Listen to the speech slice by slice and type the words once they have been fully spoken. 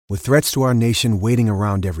With threats to our nation waiting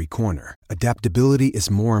around every corner, adaptability is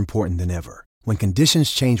more important than ever. When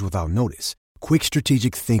conditions change without notice, quick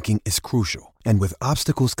strategic thinking is crucial. And with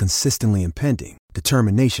obstacles consistently impending,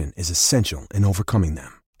 determination is essential in overcoming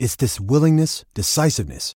them. It's this willingness,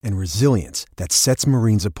 decisiveness, and resilience that sets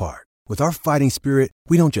Marines apart. With our fighting spirit,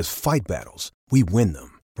 we don't just fight battles, we win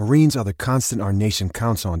them. Marines are the constant our nation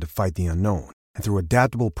counts on to fight the unknown. And through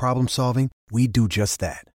adaptable problem solving, we do just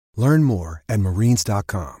that. Learn more at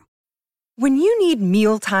marines.com. When you need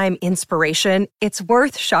mealtime inspiration, it's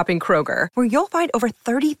worth shopping Kroger, where you'll find over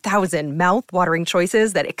 30,000 mouth-watering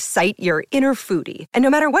choices that excite your inner foodie. And no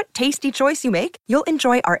matter what tasty choice you make, you'll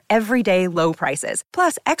enjoy our everyday low prices,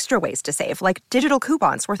 plus extra ways to save, like digital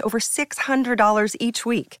coupons worth over $600 each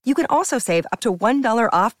week. You can also save up to $1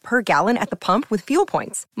 off per gallon at the pump with fuel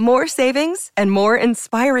points. More savings and more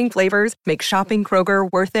inspiring flavors make shopping Kroger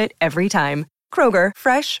worth it every time. Kroger,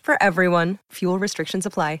 fresh for everyone. Fuel restrictions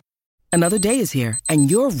apply. Another day is here,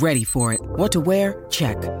 and you're ready for it. What to wear?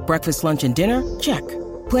 Check. Breakfast, lunch, and dinner? Check.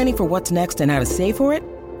 Planning for what's next and how to save for it?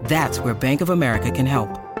 That's where Bank of America can help.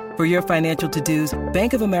 For your financial to-dos,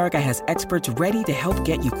 Bank of America has experts ready to help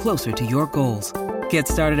get you closer to your goals. Get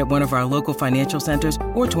started at one of our local financial centers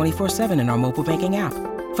or 24/7 in our mobile banking app.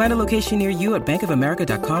 Find a location near you at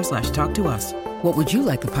bankofamerica.com/talktous. What would you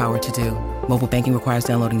like the power to do? Mobile banking requires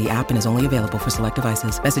downloading the app and is only available for select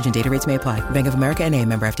devices. Message and data rates may apply. Bank of America NA,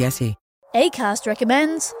 member FDIC. Acast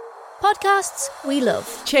recommends podcasts we love.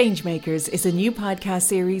 Changemakers is a new podcast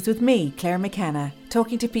series with me, Claire McKenna,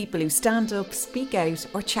 talking to people who stand up, speak out,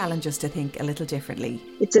 or challenge us to think a little differently.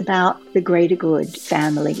 It's about the greater good,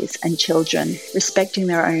 families and children, respecting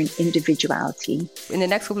their own individuality. In the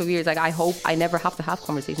next couple of years, I hope I never have to have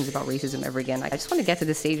conversations about racism ever again. I just want to get to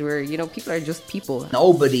the stage where, people are just people.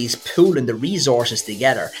 Nobody's pooling the resources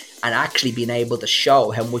together and actually being able to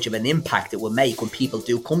show how much of an impact it will make when people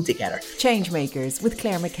do come together. Changemakers with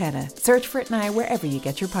Claire McKenna. Search for it now wherever you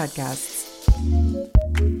get your podcasts.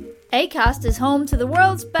 Acast is home to the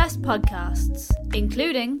world's best podcasts,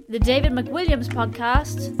 including the David McWilliams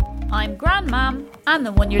podcast, I'm Grandmam, and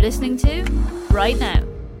the one you're listening to right now.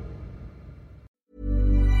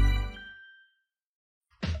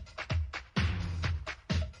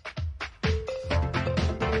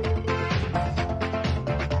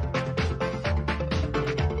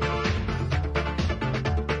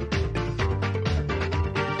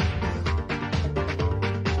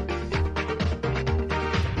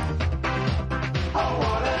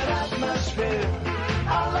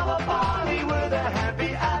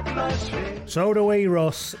 So do we,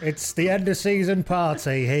 Russ. It's the end of season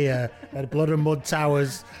party here at Blood and Mud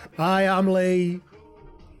Towers. I am Lee,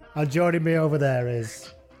 and joining me over there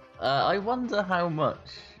is... I wonder how much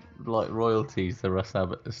royalties the Russ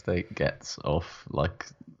Abbott estate gets off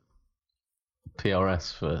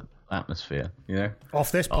PRS for Atmosphere,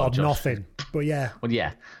 Off this pod, nothing. But yeah. Well,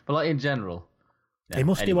 yeah. But in general... Yeah. He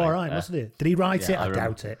must do all right, mustn't he? Did he write it? I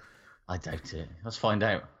doubt it. I doubt it. Let's find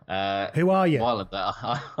out. Who are you? While at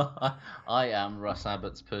that, I am Russ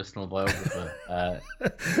Abbott's personal biographer.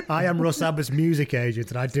 I am Russ Abbott's music agent,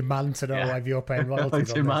 and I demand to know if you're paying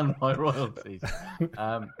royalties. I demand my royalties.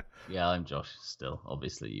 I'm Josh still.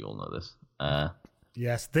 Obviously, you all know this.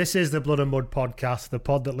 Yes, this is the Blood and Mud podcast, the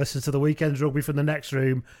pod that listens to the weekend's rugby from the next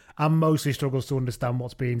room and mostly struggles to understand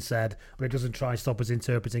what's being said, but it doesn't try and stop us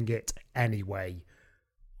interpreting it anyway.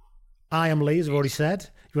 I am Lee, as I've already said.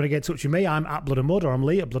 If you want to get in touch with me, I'm at Blood and Mud, or I'm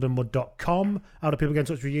Lee at bloodandmud.com. How do people get in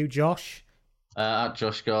touch with you, Josh? At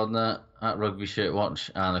Josh Gardner, at Rugby Shirt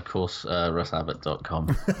Watch, and of course,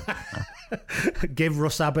 russabbott.com. Give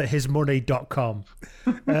Russ Abbott his money.com.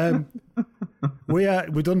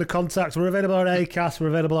 We've done the contacts. We're available on Acast. We're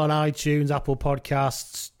available on iTunes, Apple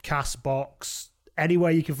Podcasts, Castbox.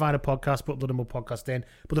 Anywhere you can find a podcast, put Blood and Mud podcast in.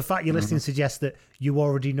 But the fact you're listening suggests that you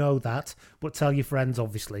already know that. But tell your friends,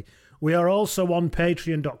 obviously. We are also on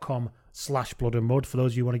patreon.com/Blood and Mud for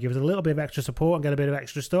those of you who want to give us a little bit of extra support and get a bit of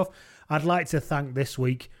extra stuff. I'd like to thank this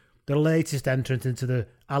week the latest entrant into the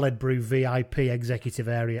Aled Brew VIP executive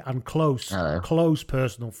area and close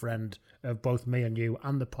personal friend of both me and you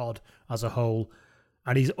and the pod as a whole.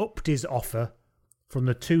 And he's upped his offer from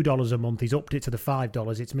the $2 a month. He's upped it to the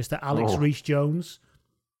 $5. It's Mr. Alex Rees-Jones,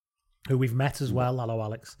 who we've met as well. Hello,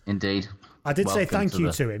 Alex. Indeed. I did say thank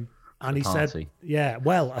you to him. And he said,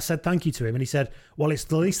 I said thank you to him. And he said, well, it's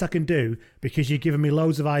the least I can do because you've given me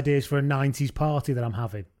loads of ideas for a 90s party that I'm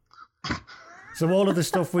having. So all of the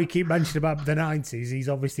stuff we keep mentioning about the 90s, he's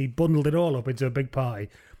obviously bundled it all up into a big party.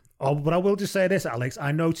 Oh, but I will just say this, Alex.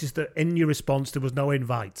 I noticed that in your response, there was no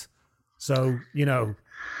invite. So,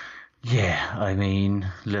 Yeah, I mean,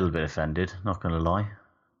 a little bit offended, not going to lie.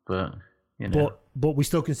 But, But but we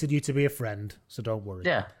still consider you to be a friend, so don't worry.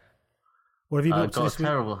 Yeah. What have you been I've up to got this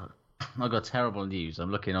week? I've got terrible news.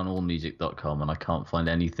 I'm looking on allmusic.com and I can't find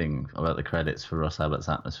anything about the credits for Russ Abbott's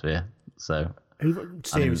Atmosphere. So,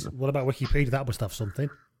 Seriously, what about Wikipedia? That must have something.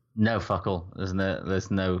 No, fuck all.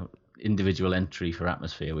 There's no individual entry for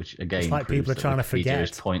Atmosphere, which again, it's like people are trying to forget.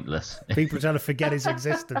 Is pointless. People are trying to forget his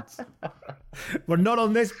existence. We're not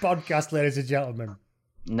on this podcast, ladies and gentlemen.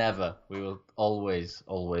 Never. We will always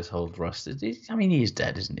hold Russ. I mean, he's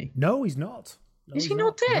dead, isn't he? No, he's not. No, is he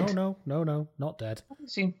not dead? No, not dead.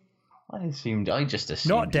 I just assumed.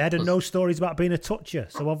 Not dead, and no stories about being a toucher.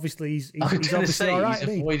 So obviously he's obviously all right.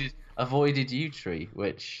 He's avoided U Tree,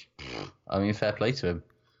 which, I mean, fair play to him.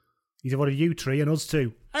 He's avoided U Tree and us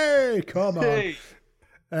too. Hey, come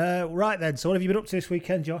on. Right then. So what have you been up to this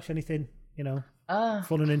weekend, Josh? Anything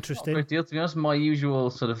fun and interesting? Not a great deal, to be honest. My usual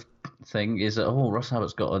sort of thing is that Russ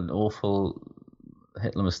Abbott's got an awful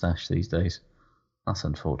Hitler moustache these days. That's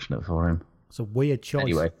unfortunate for him. It's a weird choice.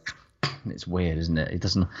 Anyway, it's weird, isn't it?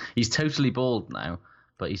 He's totally bald now,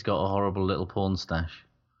 but he's got a horrible little porn stash.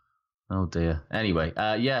 Oh dear. Anyway,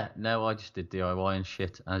 I just did DIY and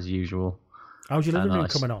shit as usual. How's your living room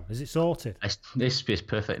coming on? Is it sorted? This is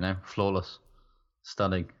perfect now. Flawless.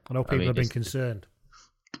 Stunning. I know people have been concerned.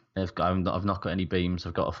 I've not got any beams.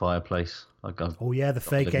 I've got a fireplace. The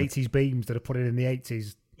fake 80s beams that are put in the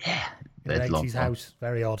 80s. Yeah. In an 80s house.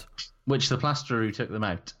 Very odd. Which the plasterer who took them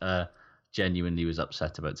out genuinely was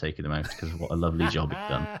upset about taking them out because what a lovely job he'd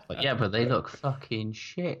done. But they look fucking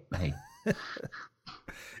shit, mate.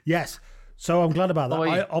 Yes. So I'm glad about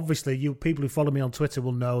that. Obviously, you people who follow me on Twitter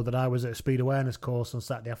will know that I was at a speed awareness course on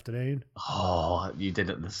Saturday afternoon. Oh, you did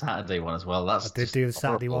it the Saturday one as well. I did do the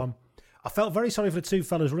Saturday one. I felt very sorry for the two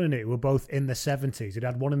fellas running it who were both in the 70s. They'd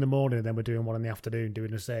had one in the morning and then we're doing one in the afternoon doing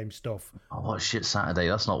the same stuff. Oh, what shit Saturday?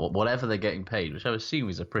 That's not whatever they're getting paid, which I assume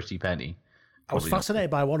is a pretty penny. I was fascinated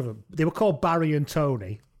by one of them. They were called Barry and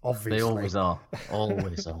Tony, obviously. They always are.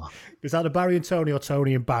 Always are. It's either Barry and Tony or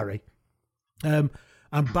Tony and Barry.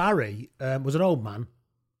 And Barry was an old man,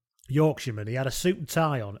 Yorkshireman. He had a suit and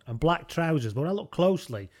tie on and black trousers. But when I looked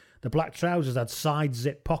closely, the black trousers had side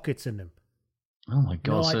zip pockets in them. Oh my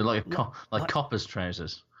god! So like Copper's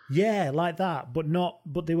trousers. Yeah, like that, but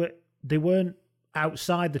they weren't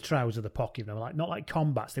outside the trouser, the pocket. They were not like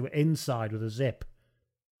combats. They were inside with a zip.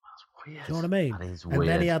 That's weird. Do you know what I mean? That is weird. And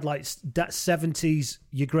then he had that 70s,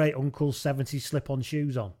 your great uncle's 70s slip-on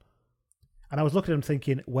shoes on. And I was looking at him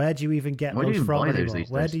thinking, where do you even get those from anymore?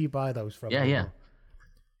 Where do you buy those from? Yeah.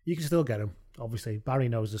 You can still get them, obviously. Barry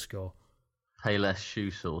knows the score. Payless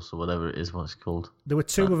shoe sauce or whatever it is, what it's called. There were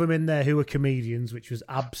two of them in there who were comedians, which was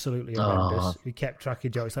absolutely horrendous. We kept track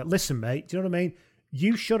of jokes. Listen, mate, do you know what I mean?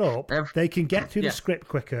 You shut up. They can get through the script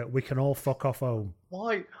quicker. We can all fuck off home.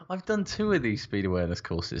 Why? I've done 2 of these speed awareness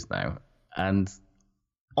courses now. And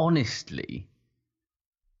honestly,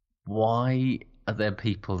 why are there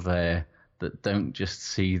people there that don't just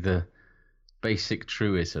see the basic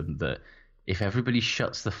truism that if everybody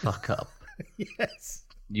shuts the fuck up, yes,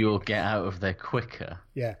 you'll get out of there quicker?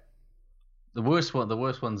 Yeah. The worst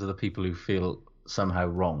ones are the people who feel somehow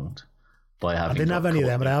wronged by having. I didn't have any of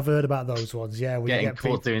them, but I have heard about those ones. Yeah, getting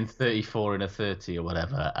caught doing 34 in a 30 or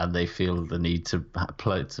whatever, and they feel the need to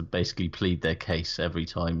basically plead their case every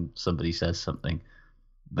time somebody says something.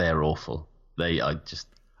 They're awful. And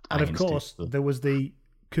of course, there was the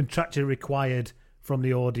contractually required from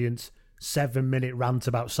the audience 7-minute rant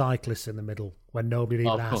about cyclists in the middle when nobody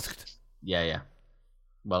even asked. Yeah.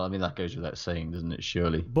 Well, I mean, that goes without saying, doesn't it,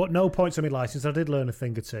 surely? But no points on my licence. I did learn a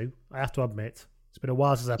thing or two, I have to admit. It's been a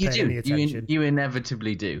while since I paid any attention. You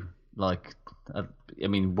inevitably do. I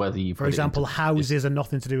mean, whether you... For example, houses are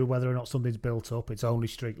nothing to do with whether or not something's built up. It's only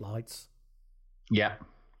street lights. Yeah.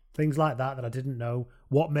 Things like that I didn't know.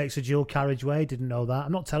 What makes a dual carriageway? Didn't know that.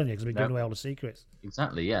 I'm not telling you because I've been giving away all the secrets.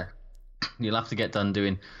 Exactly, yeah. You'll have to get done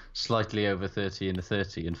doing slightly over 30 in the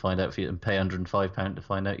 30 and find out and pay £105 to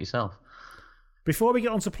find out yourself. Before we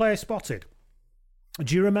get on to Player Spotted,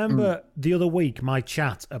 do you remember the other week my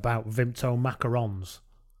chat about Vimto macarons?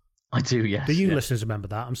 I do, yes. Do you listeners remember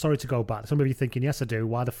that? I'm sorry to go back. Some of you thinking, yes, I do.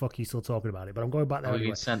 Why the fuck are you still talking about it? But I'm going back there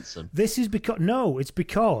anyway. Sense them. This is because... No, it's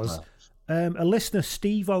because a listener,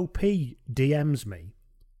 Steve OP, DMs me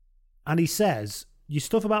and he says, your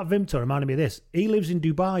stuff about Vimto reminded me of this. He lives in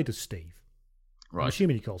Dubai, does Steve? Right. I'm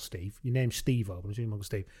assuming he calls Steve. Your name's Steve-O, but I'm assuming Uncle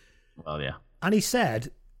Steve. Well, yeah. And he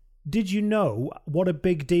said, did you know what a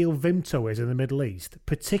big deal Vimto is in the Middle East,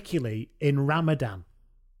 particularly in Ramadan?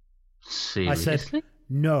 Seriously? I said,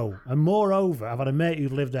 no. And moreover, I've had a mate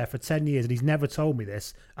who's lived there for 10 years and he's never told me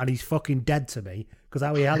this, and he's fucking dead to me, because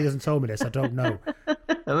Ali hasn't told me this. I don't know.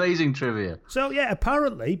 Amazing trivia. So, yeah,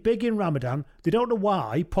 apparently, big in Ramadan. They don't know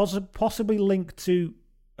why. Possibly linked to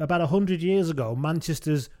about 100 years ago,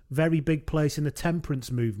 Manchester's very big place in the temperance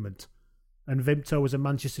movement. And Vimto was a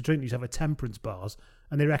Manchester drink. They used to have a temperance bars.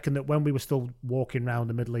 And they reckon that when we were still walking around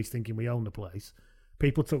the Middle East thinking we owned the place,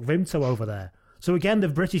 people took Vimto over there. So again, the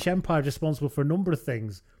British Empire is responsible for a number of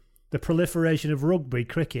things. The proliferation of rugby,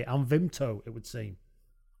 cricket, and Vimto, it would seem.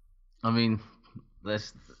 I mean,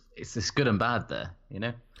 it's good and bad there, you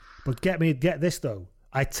know? But get this, though.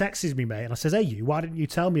 I texted me, mate, and I says, hey, why didn't you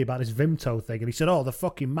tell me about this Vimto thing? And he said, oh, they're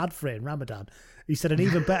fucking mad for it in Ramadan. He said, and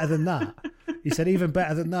even better than that. He said, even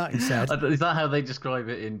better than that, he said. Is that how they describe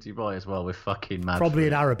it in Dubai as well, with fucking mad? Probably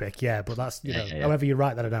in Arabic, yeah, but that's, however you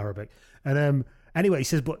write that in Arabic. And anyway, he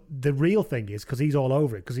says, but the real thing is, because he's all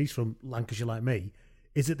over it, because he's from Lancashire like me,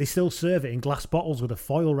 is that they still serve it in glass bottles with a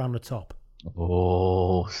foil around the top.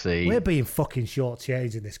 Oh, see. We're being fucking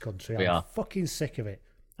short-changed in this country. We are. Fucking sick of it.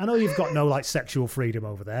 I know you've got no like sexual freedom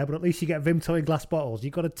over there, but at least you get Vimto in glass bottles.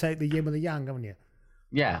 You've got to take the yin and the yang, haven't you?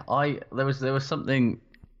 Yeah, there was something,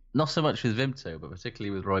 not so much with Vimto, but particularly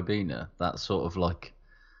with Ribena, that sort of like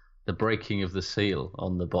the breaking of the seal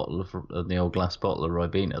on the bottle of the old glass bottle of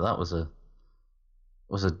Ribena. That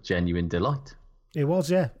was a genuine delight. It was,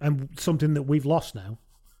 yeah, and something that we've lost now.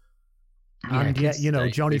 Yeah, and yet,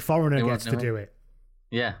 Johnny Foreigner gets to do it.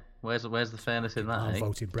 Yeah. Where's the fairness in that? I'm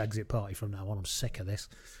voting Brexit Party from now on. I'm sick of this.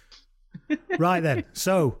 Right then.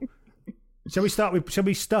 So, shall we start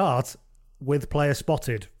with player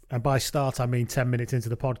spotted? And by start, I mean 10 minutes into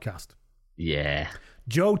the podcast. Yeah.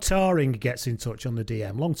 Joe Taring gets in touch on the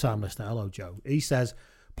DM. Long time listener. Hello, Joe. He says,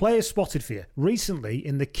 player spotted for you recently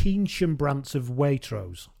in the Keynsham branch of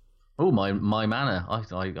Waitrose. Oh, my manor. I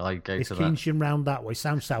go it's to that. It's Keynsham round that way.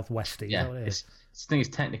 Sounds southwesty. Yeah. I think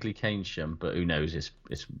it's technically Keynsham, but who knows? It's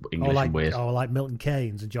English and weird. Oh, like Milton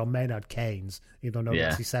Keynes and John Maynard Keynes, even though nobody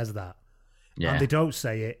actually says that. Yeah. And they don't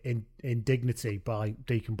say it in Dignity by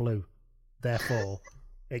Deacon Blue. Therefore,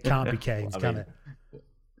 it can't be Keynes, can it?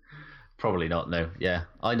 Probably not, no. Yeah.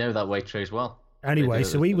 I know that Waitrose well. Anyway,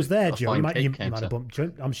 so he was there, Joe. You might have bumped.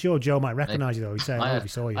 I'm sure Joe might recognise you, though. He's saying, he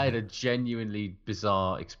saw you. I had a genuinely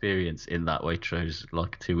bizarre experience in that Waitrose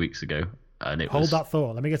like 2 weeks ago. And Hold that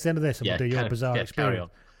thought. Let me get to the end of this and we'll do your bizarre experience. Carry on.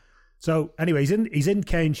 So, anyway, he's in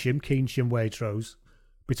Keynsham Waitrose,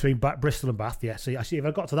 between Bristol and Bath. Yeah, see, if I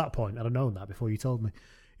got to that point, I'd have known that before you told me.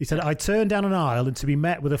 He said, I turned down an aisle and to be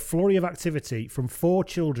met with a flurry of activity from 4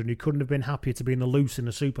 children who couldn't have been happier to be in the loose in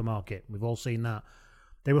the supermarket. We've all seen that.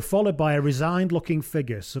 They were followed by a resigned-looking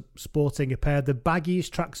figure sporting a pair of the baggiest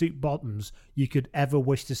tracksuit bottoms you could ever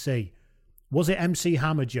wish to see. Was it MC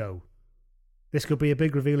Hammer, Joe? This could be a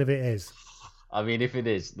big reveal if it is. I mean, if it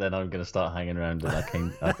is, then I'm going to start hanging around at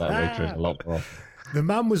that Waitrose a lot more. The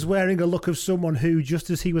man was wearing a look of someone who, just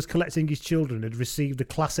as he was collecting his children, had received the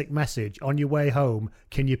classic message, on your way home,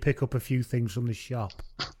 can you pick up a few things from the shop?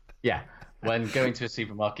 Yeah. When going to a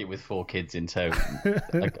supermarket with 4 kids in tow,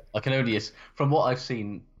 I can only, from what I've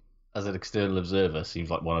seen as an external observer, seems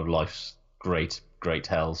like one of life's great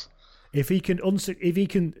hells.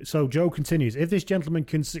 So Joe continues, if this gentleman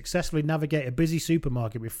can successfully navigate a busy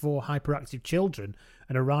supermarket with 4 hyperactive children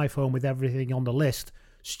and arrive home with everything on the list,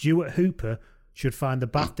 Stuart Hooper should find the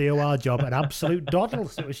Bath DOR job an absolute doddle.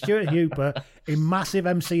 So it was Stuart Hooper in massive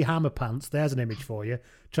MC Hammer pants, there's an image for you,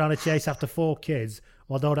 trying to chase after 4 kids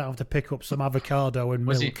while they don't have to pick up some avocado and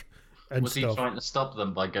milk. Was he trying to stop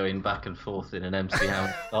them by going back and forth in an MC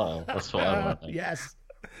Hammer style? That's what I want. Yes.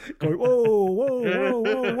 Going, whoa, whoa, whoa,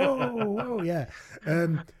 whoa, whoa, whoa, yeah.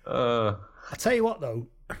 I'll tell you what, though.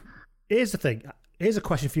 Here's the thing. Here's a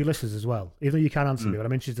question for you listeners as well. Even though you can't answer me, but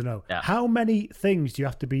I'm interested to know. Yeah. How many things do you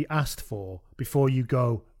have to be asked for before you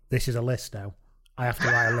go, this is a list now? I have to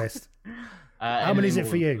write a list. How many is it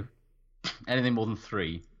for you? Anything more than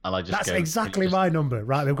 3. And I just That's exactly my number.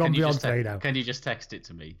 Right, we've gone beyond 3 now. Can you just text it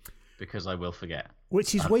to me? Because I will forget.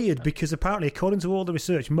 Which is weird, because apparently, according to all the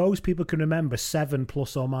research, most people can remember 7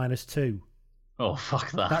 plus or minus 2. Oh,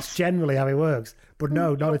 fuck that. That's generally how it works. But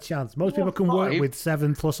no, not a chance. Most people can work with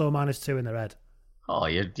 7 plus or minus 2 in their head. Oh,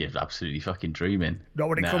 you're absolutely fucking dreaming. Not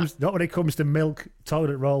when it comes to milk,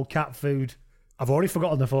 toilet roll, cat food. I've already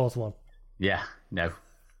forgotten the 4th one. Yeah, no.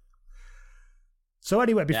 So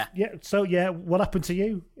anyway, what happened to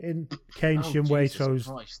you in Keynsham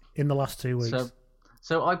Waitrose in the last 2 weeks?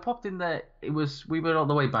 So I popped in there. We were on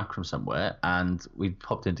the way back from somewhere, and we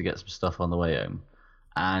popped in to get some stuff on the way home.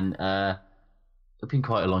 And it's been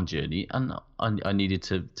quite a long journey, and I needed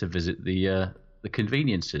to visit the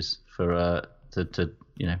conveniences for to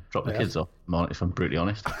drop the kids off. If I'm brutally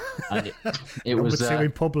honest, and it was 2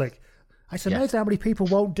 in public. It's amazing how many people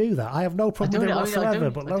won't do that. I have no problem with it whatsoever,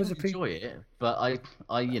 but loads of people enjoy it. But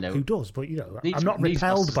I, who does? But I'm not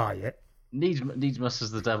repelled by it. Needs must as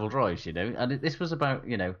the devil drives, And this was about,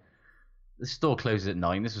 the store closes at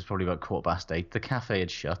 9. This was probably about 8:15. The cafe had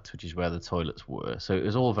shut, which is where the toilets were. So it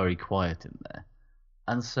was all very quiet in there.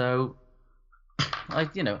 And so,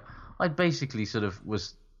 I basically sort of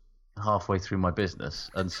was halfway through my business,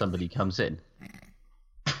 and somebody comes in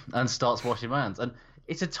and starts washing my hands. And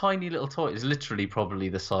it's a tiny little toilet. It's literally probably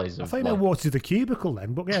the size of... I think water to the cubicle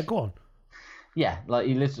then, but yeah, go on. Yeah, like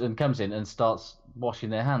he literally comes in and starts washing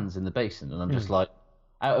their hands in the basin, and I'm just like,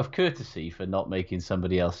 out of courtesy for not making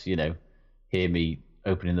somebody else, hear me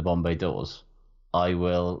opening the Bombay doors, I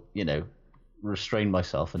will, restrain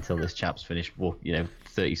myself until this chap's finished,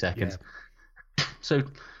 30 seconds. Yeah. So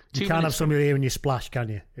you can't have somebody here when you splash, can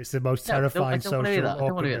you? It's the most terrifying social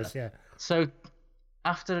awkwardness. Yeah. So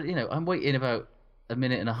after, I'm waiting about a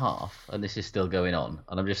minute and a half, and this is still going on,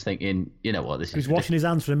 and I'm just thinking, you know what, this is... He's washing his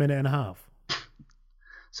hands for a minute and a half.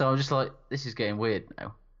 So I'm just like, this is getting weird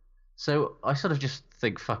now. So I sort of just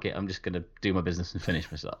think, fuck it, I'm just going to do my business and finish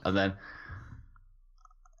myself. And then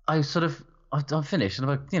I'm finished, and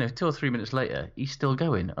about 2 or 3 minutes later, he's still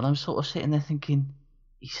going, and I'm sort of sitting there thinking,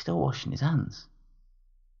 he's still washing his hands.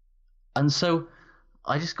 And so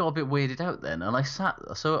I just got a bit weirded out then, and I sat.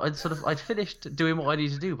 So I'd finished doing what I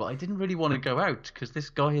needed to do, but I didn't really want to go out because this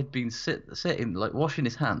guy had been sitting like washing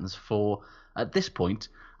his hands for, at this point,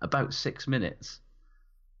 about 6 minutes.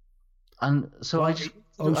 And so I just...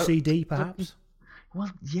 OCD, perhaps?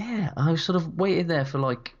 Well, yeah. I sort of waited there for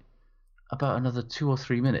like about another 2 or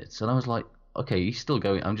 3 minutes, and I was like, okay, he's still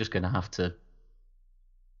going. I'm just going to have to...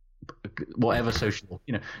 Whatever social...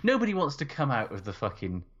 nobody wants to come out of the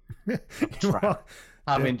fucking trap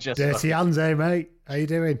having just... Dirty hands, mate? How you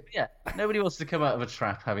doing? Yeah. Nobody wants to come out of a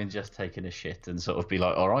trap having just taken a shit and sort of be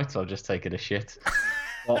like, all right, I've just taken a shit.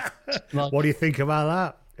 What do you think about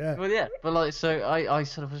that? Yeah. Well, yeah, but like, so I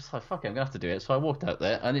sort of was like, fuck it, I'm going to have to do it. So I walked out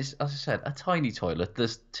there, and it's, as I said, a tiny toilet.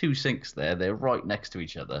 There's 2 sinks there. They're right next to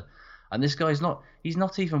each other. And this guy's he's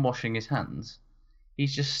not even washing his hands.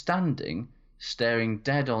 He's just standing, staring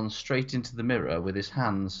dead on straight into the mirror with his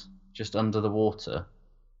hands just under the water.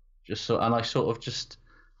 And I sort of just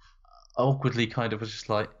awkwardly kind of was just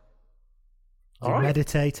like, all right.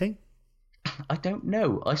 Meditating? I don't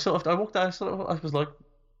know. I walked out, I was like,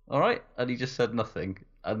 all right. And he just said nothing.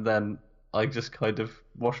 And then I just kind of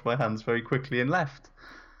washed my hands very quickly and left.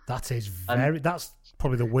 That's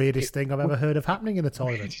probably the weirdest thing I've ever heard of happening in the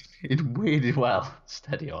toilet. It weirded, well,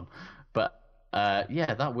 steady on. But that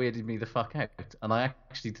weirded me the fuck out. And I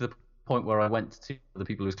actually, to the point where I went to the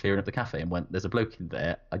people who was clearing up the cafe and went, there's a bloke in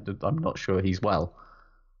there. I'm not sure he's well.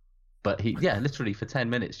 But he, literally for 10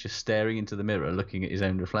 minutes just staring into the mirror, looking at his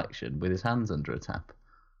own reflection with his hands under a tap.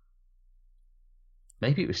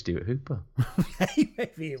 Maybe it was Stuart Hooper.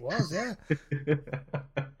 Maybe it was, yeah.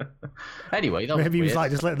 Anyway, maybe he was like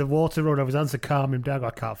just letting the water run over his hands to calm him down. I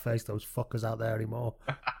can't face those fuckers out there anymore.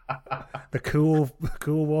 The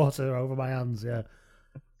cool water over my hands, yeah.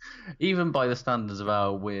 Even by the standards of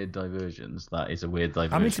our weird diversions, that is a weird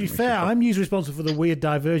diversion. I mean, to be fair, I'm usually responsible for the weird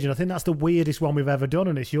diversion. I think that's the weirdest one we've ever done,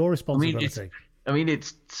 and it's your responsibility.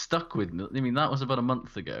 It's stuck with me. I mean, that was about a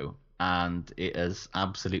month ago, and it has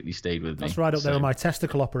absolutely stayed with me. That's right up there with my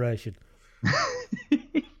testicle operation.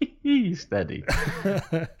 Steady.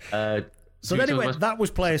 So anyway, that was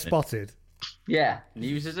Player Spotted. Yeah,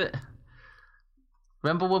 news is it?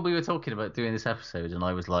 Remember when we were talking about doing this episode, and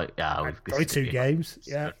I was like, only 2 games.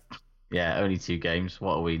 Yeah. Yeah, only 2 games.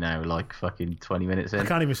 What are we now? Like fucking 20 minutes in? I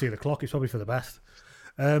can't even see the clock. It's probably for the best.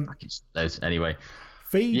 Anyway.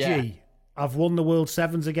 Fiji. Yeah. I've won the World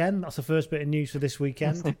Sevens again. That's the first bit of news for this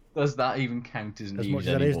weekend. Does that even count as news? As much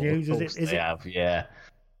as that is news, is it? Have, yeah.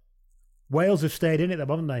 Wales have stayed in it,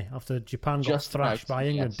 haven't they? After Japan got thrashed by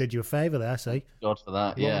England. Yes. Did you a favour there, see? God for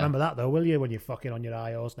that, you won't remember that, though, will you, when you're fucking on your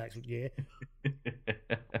IOs next year? When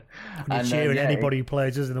you're cheering anybody who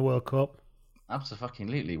plays us in the World Cup.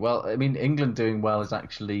 Absolutely. Well, I mean, England doing well is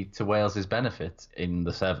actually to Wales's benefit in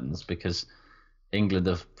the Sevens, because England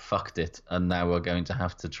have fucked it, and now we're going to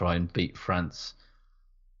have to try and beat France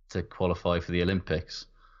to qualify for the Olympics.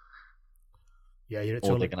 Yeah, you're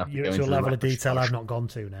to a level of detail I've not gone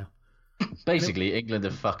to now. Basically, England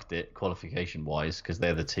have fucked it qualification-wise because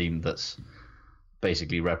they're the team that's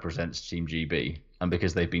basically represents Team GB, and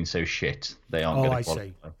because they've been so shit, they aren't going to qualify.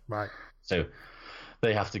 See. Right. So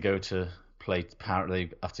they have to go to play.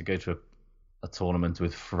 Apparently, have to go to a tournament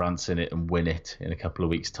with France in it and win it in a couple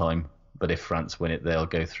of weeks' time. But if France win it, they'll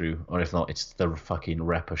go through, or if not, it's the fucking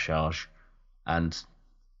repechage. And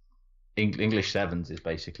English Sevens is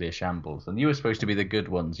basically a shambles, and you were supposed to be the good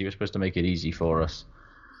ones. You were supposed to make it easy for us.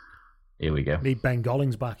 Here we go. Need Ben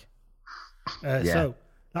Gollings back. So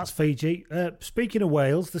that's Fiji. Speaking of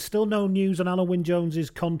Wales, there's still no news on Alan Wynne-Jones's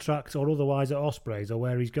contract or otherwise at Ospreys or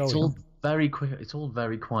where he's going. It's all very quick. It's all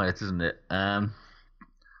very quiet, isn't it? The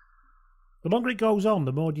longer it goes on,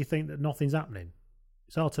 the more do you think that nothing's happening?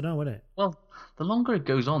 It's hard to know, isn't it? Well, the longer it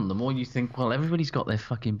goes on, the more you think, well, everybody's got their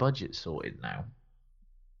fucking budget sorted now.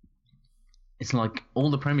 It's like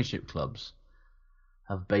all the Premiership clubs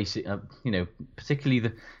have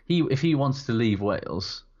particularly if he wants to leave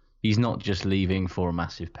Wales, he's not just leaving for a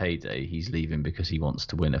massive payday. He's leaving because he wants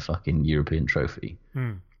to win a fucking European trophy.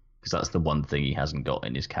 Because that's the one thing he hasn't got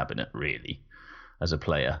in his cabinet, really, as a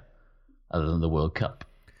player, other than the World Cup.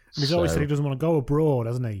 And he's always said he doesn't want to go abroad,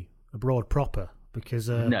 hasn't he? Abroad proper,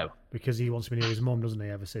 because because he wants to be near his mum, doesn't he?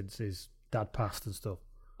 Ever since his dad passed and stuff.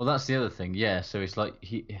 Well, that's the other thing, yeah. So it's like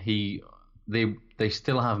they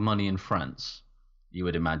still have money in France, you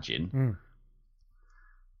would imagine,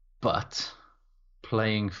 but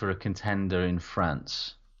playing for a contender in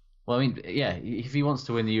France. Well, I mean, yeah, if he wants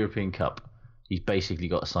to win the European Cup, he's basically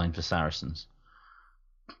got to sign for Saracens.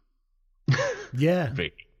 Yeah,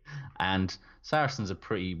 really. And Saracens are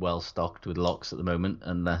pretty well stocked with locks at the moment,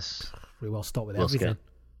 unless pretty well stocked with everything.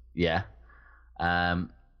 Yeah.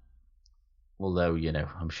 Although,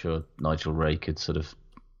 I'm sure Nigel Ray could sort of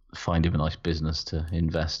find him a nice business to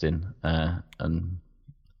invest in, and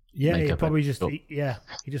he's probably just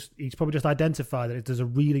identified that if there's a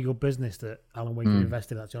really good business that Alan Wynne can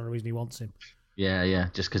invest in, that's the only reason he wants him. Yeah,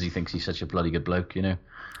 just because he thinks he's such a bloody good bloke,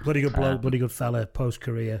 Bloody good bloke, bloody good fella,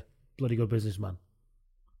 post-career, bloody good businessman.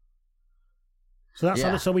 So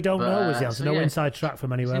that's so we don't know is the answer. No inside track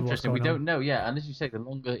from anywhere. Interesting. We don't know, and as you say, the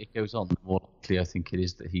longer it goes on, the more likely I think it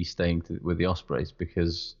is that he's staying with the Ospreys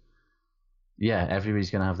because,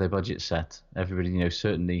 everybody's going to have their budget set. Everybody,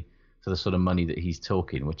 certainly for the sort of money that he's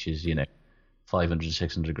talking, which is 500,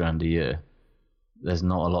 600 grand a year. There's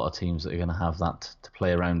not a lot of teams that are going to have that to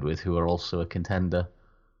play around with who are also a contender.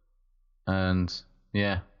 And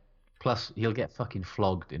plus he'll get fucking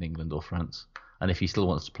flogged in England or France. And if he still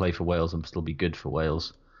wants to play for Wales and still be good for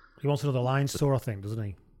Wales... He wants another Lions tour, I think, doesn't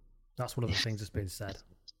he? That's one of the things that's been said.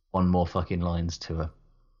 One more fucking Lions tour.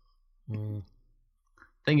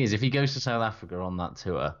 Thing is, if he goes to South Africa on that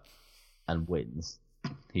tour and wins,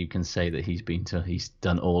 he can say that he's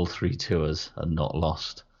done all 3 tours and not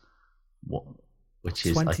lost. Which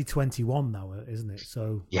is 2021 now, isn't it?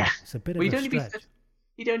 So it's a bit of a stretch.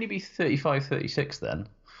 He'd only be 35, 36 then.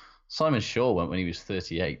 Simon Shaw went when he was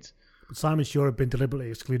 38. Simon Shaw had been deliberately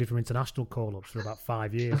excluded from international call-ups for about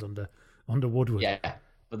 5 years under Woodward. Yeah,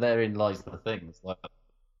 but therein lies the thing. Like,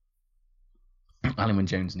 Alan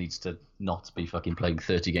Wynne-Jones needs to not be fucking playing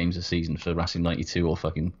 30 games a season for Racing 92 or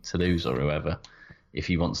fucking Toulouse or whoever if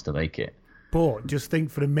he wants to make it. But just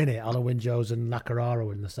think for a minute, Alan Wynne-Jones and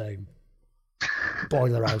Nakararo in the same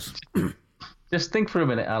boiler house. Just think for a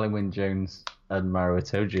minute, Alan Wynne-Jones and Maro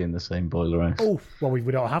Itoje in the same boiler house. Oh, well, we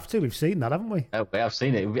don't have to. We've seen that, haven't we? Oh, we have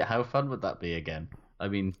seen it. How fun would that be again? I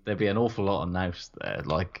mean, there'd be an awful lot of Naus there,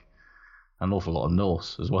 like an awful lot of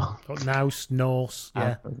Norse as well. Got Naus, Norse,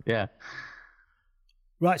 yeah. Yeah.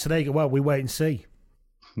 Right, so there you go. Well, we wait and see.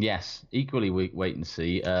 Yes, equally we wait and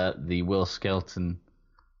see. The Will Skelton...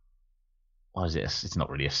 What is it? It's not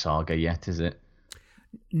really a saga yet, is it?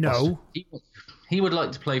 No. He would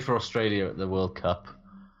like to play for Australia at the World Cup.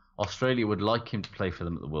 Australia would like him to play for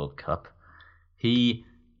them at the World Cup. He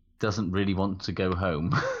doesn't really want to go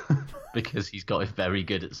home because he's got it very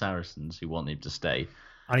good at Saracens who want him to stay.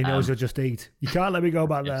 And he knows he'll just eat. You can't let me go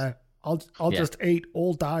back there. I'll just eat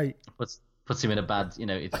all day. Puts him in a bad,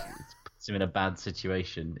 it puts him in a bad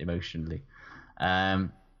situation emotionally. But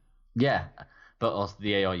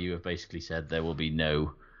the ARU have basically said there will be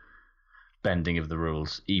no bending of the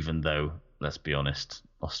rules, even though, let's be honest,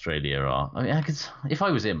 Australia are... I mean, if I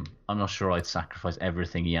was him, I'm not sure I'd sacrifice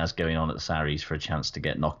everything he has going on at the Saris for a chance to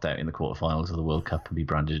get knocked out in the quarterfinals of the World Cup and be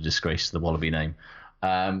branded a disgrace to the Wallaby name.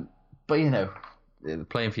 But,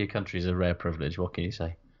 playing for your country is a rare privilege. What can you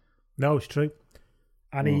say? No, it's true.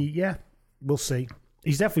 And we'll see.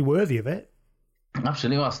 He's definitely worthy of it.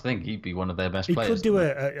 Absolutely. I think he'd be one of their best players. He could do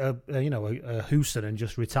a Houston and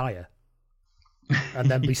just retire and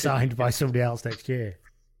then be signed by somebody else next year.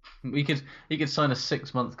 He could sign a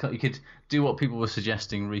 6-month. He could do what people were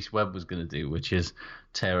suggesting Reece Webb was going to do, which is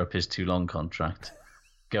tear up his Toulon contract,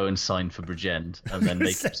 go and sign for Bridgend, and then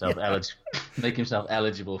make himself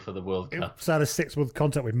eligible for the World Cup. Sign a 6-month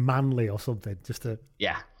contract with Manly or something, just to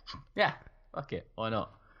yeah. Fuck it, why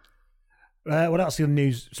not? What else in the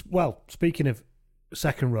news? Well, speaking of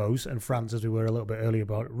second rows and France, as we were a little bit earlier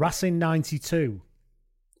about. Racing 92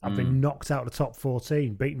 have been knocked out of the top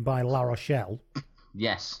 14, beaten by La Rochelle.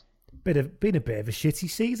 Yes. Been a bit of a shitty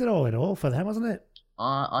season all in all for them, hasn't it?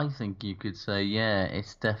 I think you could say, yeah,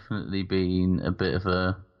 it's definitely been a bit of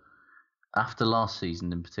a... After last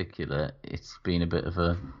season in particular, it's been a bit of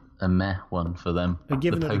a meh one for them. And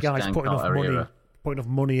given that the guys put enough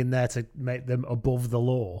money in there to make them above the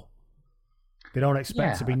law, they don't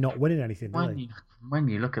expect to be not winning anything, do they? When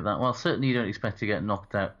you look at that, well, certainly you don't expect to get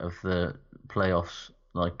knocked out of the playoffs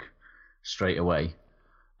like straight away,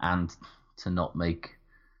 and to not make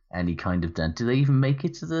any kind of dent. Did they even make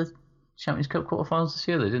it to the Champions Cup quarterfinals this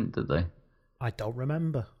year? They didn't, did they? I don't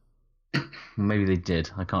remember. Maybe they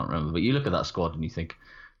did. I can't remember. But you look at that squad and you think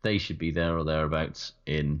they should be there or thereabouts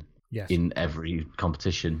in every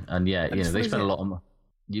competition. And they spent a lot on.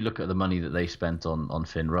 You look at the money that they spent on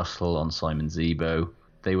Finn Russell, on Simon Zebo.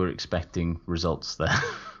 They were expecting results there.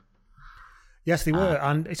 Yes, they were.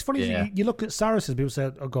 And it's funny, you look at Saracens, people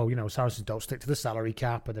say, Saracens don't stick to the salary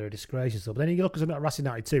cap and they're a disgrace and stuff. But then you look at something like Racing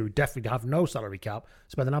 92, definitely have no salary cap,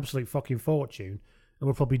 spend an absolute fucking fortune, and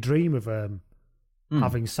would probably dream of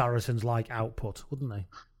having Saracens-like output, wouldn't they?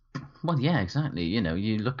 Well, yeah, exactly.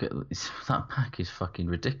 You look at that pack is fucking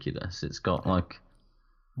ridiculous. It's got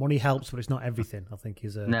money helps, but it's not everything. I think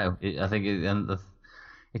is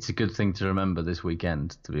it's a good thing to remember this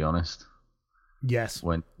weekend. To be honest, yes.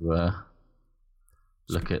 When you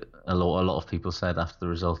look at a lot of people said after the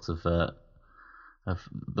result of the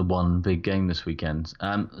one big game this weekend.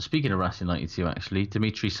 Speaking of Racing 92, actually,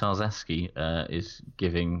 Dmitry Sarzeski is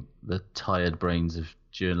giving the tired brains of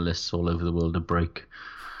journalists all over the world a break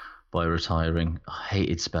by retiring. I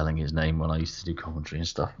hated spelling his name when I used to do commentary and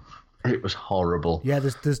stuff. It was horrible. Yeah,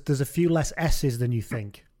 there's a few less S's than you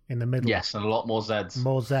think in the middle. Yes, and a lot more Z's.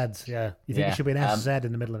 More Z's, yeah. You think it should be an SZ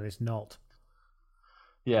in the middle, and it's not.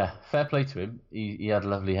 Yeah, fair play to him. He had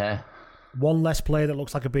lovely hair. One less player that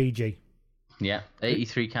looks like a BG. Yeah,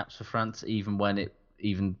 83 caps for France, even when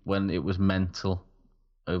it was mental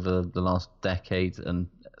over the last decade, and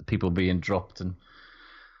people being dropped and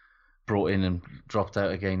brought in and dropped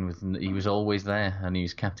out again. He was always there, and he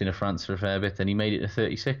was captain of France for a fair bit, and he made it to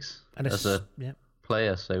 36 as a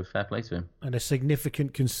player. So fair play to him. And a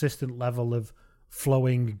significant, consistent level of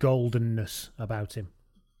flowing goldenness about him.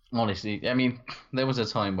 Honestly, I mean, there was a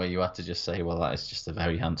time where you had to just say, "Well, that is just a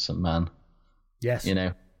very handsome man." Yes,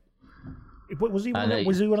 Was he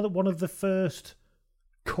one of the first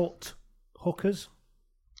cut hookers?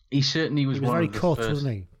 He certainly was. He was one very of the cut, first,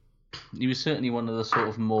 wasn't he? He was certainly one of the sort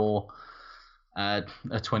of more a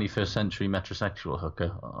 21st century metrosexual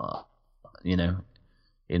hooker,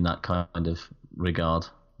 in that kind of regard.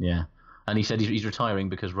 Yeah, and he said he's retiring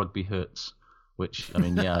because rugby hurts. Which, I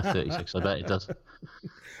mean, 36. I bet it does.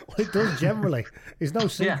 Well, it does generally. It's no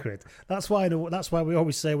secret. Yeah. That's why we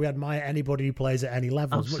always say we admire anybody who plays at any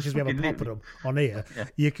level. As much as we have a pop on here,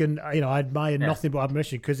 you can, I admire nothing but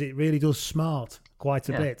admiration because it really does smart quite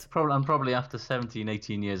a bit. Probably after 17,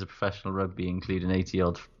 18 years of professional rugby, including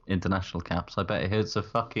 80-odd international caps, I bet it hurts a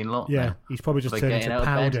fucking lot. Yeah, now. He's probably just turning into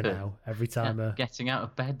powder now every time. Yeah, getting out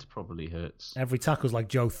of bed probably hurts. Every tackle's like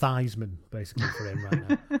Joe Theismann, basically, for him right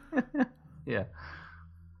now. Yeah.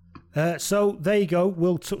 So there you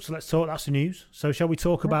go. So let's talk. That's the news. So shall we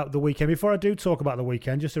talk about the weekend? Before I do talk about the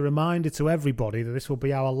weekend, just a reminder to everybody that this will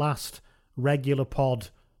be our last regular pod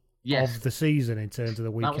of the season in terms of the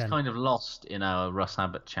weekend. That was kind of lost in our Russ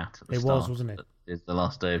Abbott chat at the start. It was, wasn't it? It's the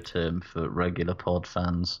last day of term for regular pod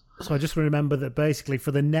fans. So I just remember that basically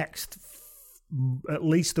for the next at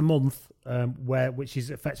least a month, which is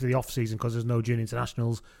effectively the off season because there's no junior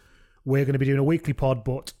internationals, we're going to be doing a weekly pod,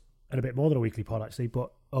 and a bit more than a weekly pod actually, but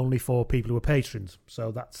only for people who are patrons. So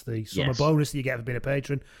that's the summer bonus that you get for being a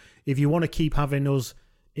patron. If you want to keep having us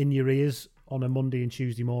in your ears on a Monday and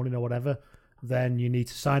Tuesday morning or whatever, then you need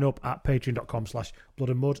to sign up at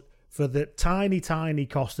patreon.com/bloodandmud for the tiny, tiny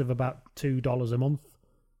cost of about $2 a month,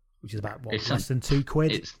 which is about less than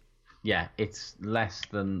 £2. It's less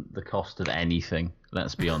than the cost of anything,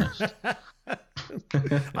 let's be honest.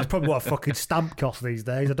 That's probably what a fucking stamp costs these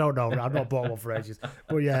days. I don't know. I've not bought one for ages.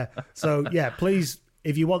 But yeah. So yeah, please,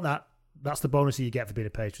 if you want that, that's the bonus that you get for being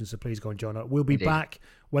a patron. So please go and join us. We'll be back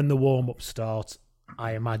when the warm-up starts,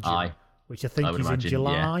 I imagine. Which I think is in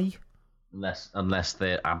July. Yeah. Unless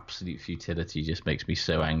their absolute futility just makes me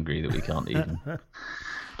so angry that we can't even. But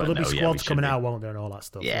there'll be squads coming out, won't there, and all that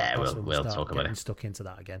stuff. Yeah, we'll talk about it. Stuck into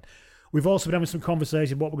that again. We've also been having some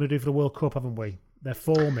conversation what we're going to do for the World Cup, haven't we? They're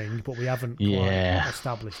forming, but we haven't quite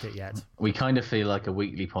established it yet. We kind of feel like a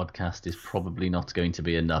weekly podcast is probably not going to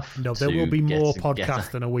be enough. No, there will be more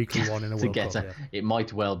podcasts than a weekly one in a World Cup. It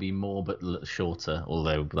might well be more, but shorter,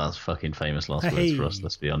 although that's fucking famous last words for us,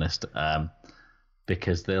 let's be honest.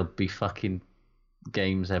 Because there'll be fucking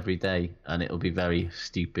games every day, and it'll be very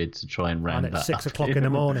stupid to try and round that up. And at 6 o'clock in the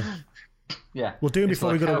morning. Yeah. We'll do them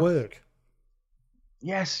before we go to work.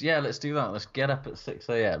 Yes, yeah, let's do that. Let's get up at 6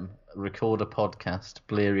 a.m, record a podcast,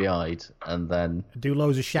 bleary-eyed, and then... do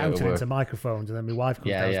loads of shouting into microphones, and then my wife comes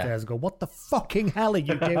downstairs and go, what the fucking hell are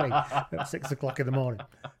you doing at 6 o'clock in the morning?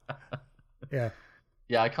 Yeah.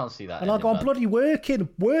 Yeah, I can't see that. And I'll go, I'm bloody working,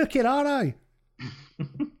 aren't I?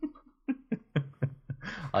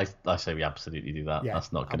 I say we absolutely do that. Yeah,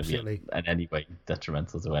 that's not going to be in any way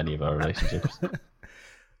detrimental to any of our relationships.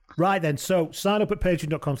 Right then, so sign up at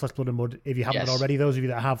patreon.com/bloodandmud if you haven't already. Those of you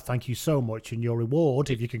that have, thank you so much. And your reward,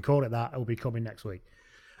 if you can call it that, will be coming next week.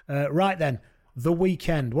 Right then, the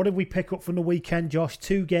weekend. What did we pick up from the weekend, Josh?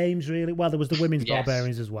 2 games, really? Well, there was the women's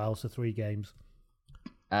Barbarians as well, so 3 games.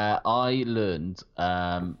 I learned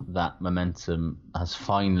that momentum has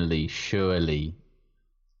finally, surely,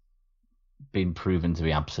 been proven to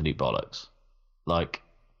be absolute bollocks. Like,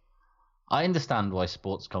 I understand why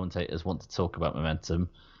sports commentators want to talk about momentum,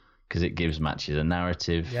 because it gives matches a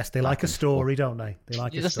narrative. Yes, they like a story, don't they? They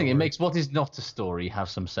like a story. It makes what is not a story have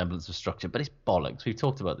some semblance of structure, but it's bollocks. We've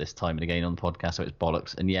talked about this time and again on the podcast, so it's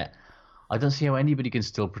bollocks, and yet I don't see how anybody can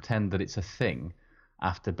still pretend that it's a thing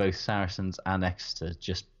after both Saracens and Exeter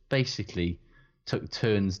just basically took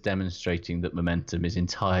turns demonstrating that momentum is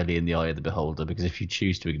entirely in the eye of the beholder, because if you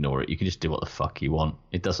choose to ignore it, you can just do what the fuck you want.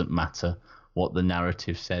 It doesn't matter what the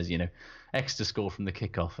narrative says. You know, Exeter score from the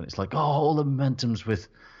kickoff, and it's like, oh, all the momentum's with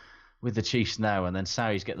the Chiefs now, and then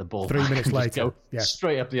Sarries get the ball 3 minutes later, go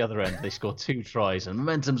straight up the other end. They score 2 tries, and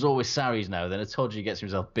momentum's always Sarries now. Then Itoje gets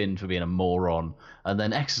himself binned for being a moron, and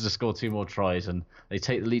then Exeter score 2 more tries, and they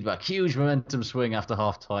take the lead back. Huge momentum swing after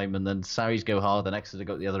half time, and then Sarries go hard, and Exeter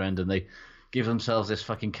go at the other end, and they give themselves this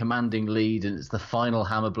fucking commanding lead, and it's the final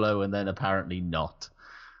hammer blow, and then apparently not.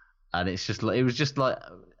 And it's just like, it was just like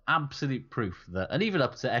absolute proof that, and even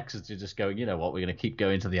up to Exeter just going, you know what, we're going to keep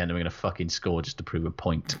going to the end and we're going to fucking score just to prove a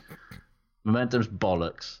point. Momentum's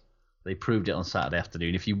bollocks. They proved it on Saturday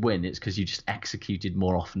afternoon. If you win, it's because you just executed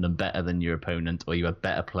more often and better than your opponent, or you have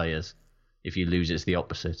better players. If you lose, it's the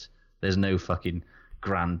opposite. There's no fucking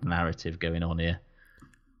grand narrative going on here.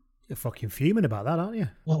 You're fucking fuming about that, aren't you?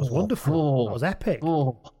 That was wonderful. That was epic.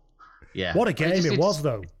 Yeah. What a game it was,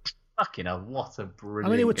 though. Fucking hell, what a brilliant game. I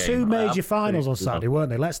mean, there were 2 major finals on Saturday, weren't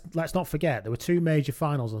there? Let's not forget, there were 2 major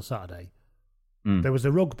finals on Saturday. There was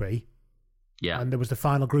the rugby, and there was the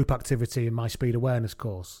final group activity in my speed awareness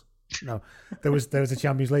course. No, there was a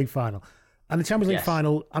Champions League final. And the Champions League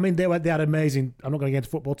final, I mean, they had amazing, I'm not going to get into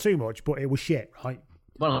football too much, but it was shit, right?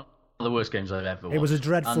 One of the worst games I've ever watched. It was a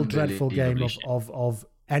dreadful game of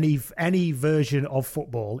any version of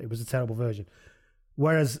football. It was a terrible version.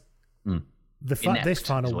 Whereas this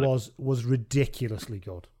final was ridiculously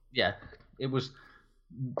good. Yeah, it was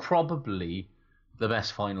probably the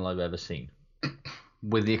best final I've ever seen,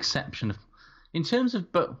 with the exception of, in terms of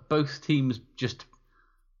both teams just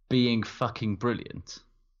being fucking brilliant.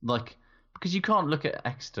 Like, because you can't look at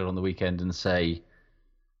Exeter on the weekend and say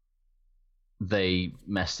they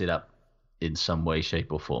messed it up in some way,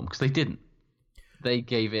 shape, or form, because they didn't. They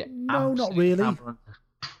gave it not really.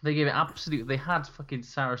 They gave it absolute. They had fucking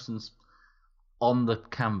Saracens on the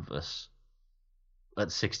canvas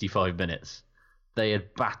at 65 minutes. They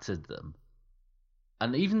had battered them.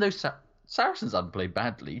 And even though Saracens hadn't played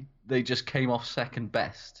badly, they just came off second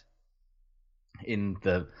best in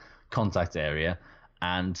the contact area,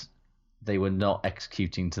 and they were not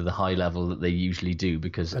executing to the high level that they usually do,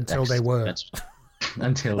 because until they were.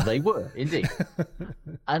 Until they were, indeed.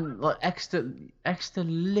 And like Exeter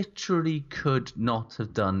literally could not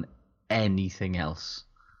have done anything else.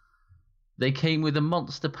 They came with a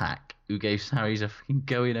monster pack who gave Sarries a fucking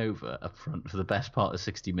going over up front for the best part of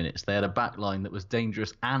 60 minutes. They had a back line that was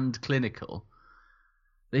dangerous and clinical.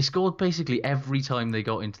 They scored basically every time they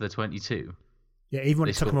got into the 22. Yeah, even when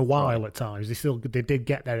it took them a while at times, they did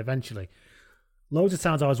get there eventually. Loads of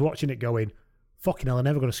times I was watching it going, fucking hell, they're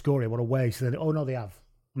never going to score it. What a waste. And then, oh, no, they have.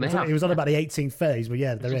 It was on about the 18th phase, but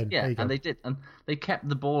yeah, they're in. Yeah, and they did. And they kept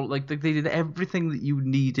the ball. Like, they did everything that you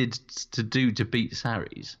needed to do to beat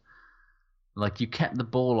Sarries. Like, you kept the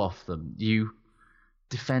ball off them. You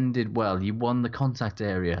defended well. You won the contact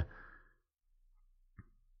area.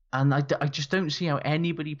 And I just don't see how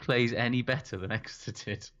anybody plays any better than Exeter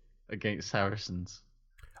did against Saracens.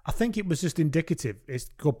 I think it was just indicative. It's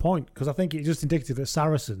a good point, because I think it's just indicative that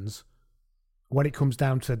Saracens, when it comes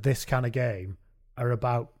down to this kind of game, are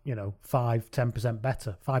about 5-10%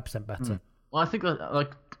 better, 5% better. Well, I think that,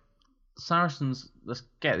 like, Saracens, let's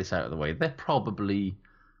get this out of the way. They're probably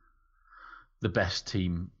the best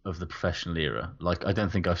team of the professional era. Like, I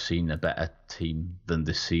don't think I've seen a better team than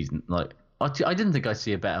this season. Like, I didn't think I'd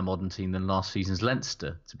see a better modern team than last season's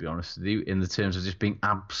Leinster, to be honest with you, in the terms of just being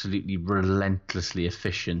absolutely relentlessly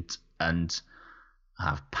efficient and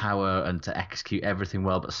have power and to execute everything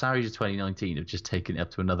well. But Sarries of 2019 have just taken it up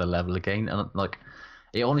to another level again. And, like,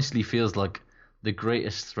 it honestly feels like the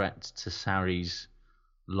greatest threat to Sarries'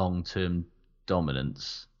 long-term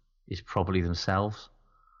dominance is probably themselves.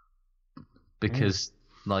 Because,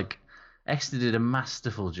 like, Exeter did a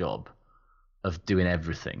masterful job of doing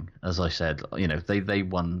everything. As I said, they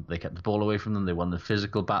won. They kept the ball away from them. They won the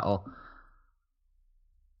physical battle.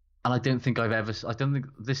 And I don't think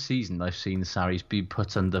this season I've seen Sarries be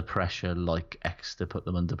put under pressure like Exeter put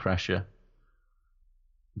them under pressure.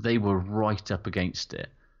 They were right up against it,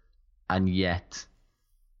 and yet,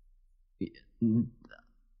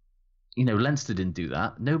 Leinster didn't do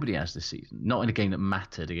that. Nobody has this season. Not in a game that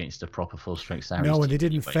mattered against a proper full-strength Sarries. No, and they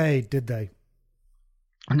didn't fade, did they?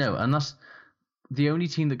 No, and that's the only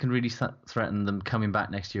team that can really threaten them coming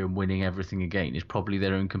back next year and winning everything again is probably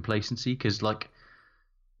their own complacency. Because, like,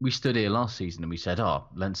 we stood here last season and we said,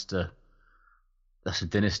 Leinster, that's a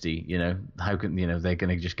dynasty, how can, they're going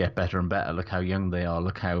to just get better and better. Look how young they are.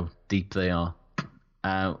 Look how deep they are.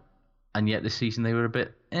 And yet this season they were a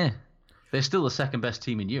bit, They're still the second best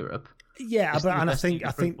team in Europe. Yeah, I think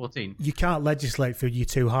you can't legislate for your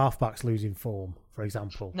two halfbacks losing form, for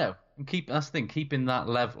example. No, and that's the thing. Keeping that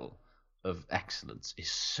level of excellence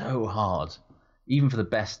is so hard, even for the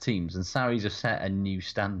best teams. And Sarries have set a new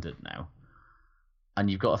standard now. And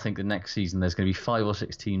you've got to think the next season there's going to be 5 or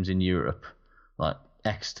 6 teams in Europe, like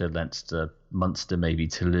Exeter, Leinster, Munster, maybe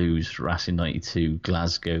Toulouse, Racing 92,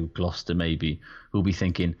 Glasgow, Gloucester, maybe, who'll be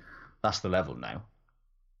thinking that's the level now.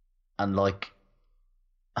 And, like,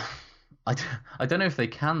 I don't know if they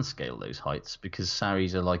can scale those heights, because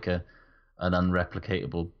Sarries are like an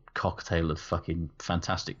unreplicatable cocktail of fucking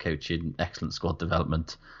fantastic coaching, excellent squad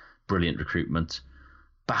development, brilliant recruitment,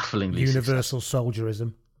 bafflingly universal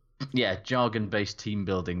soldierism. Yeah, jargon-based team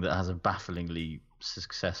building that has a bafflingly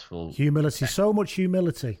successful humility. So much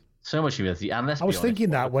humility. So much humility. And I was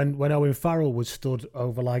thinking that when Owen Farrell was stood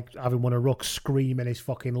over, like, having won a ruck, screaming his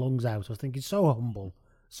fucking lungs out. I was thinking, so humble.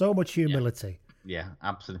 So much humility. Yeah,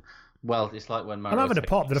 absolutely. Well, it's like when I'm having a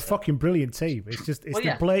pop. They're a fucking brilliant team. It's just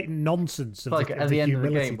the blatant nonsense of, like, at the end of the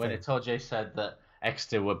game thing. when Itoje said that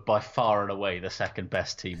Exeter were by far and away the second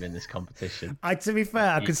best team in this competition. To be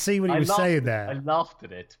fair, I could see what he was saying there. I laughed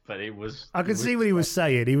at it, but it was. I could see what he was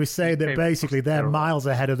saying. He was saying that basically they're miles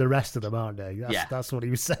ahead of the rest of them, aren't they? That's what he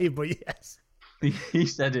was saying. But yes, he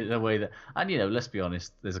said it in a way that, and let's be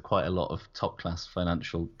honest, there's quite a lot of top class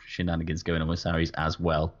financial shenanigans going on with Sarries as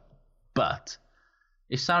well. But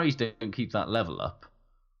if Sarries don't keep that level up,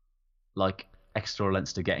 like Exeter or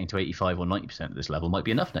Leinster getting to 85 or 90% of this level might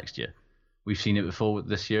be enough next year. We've seen it before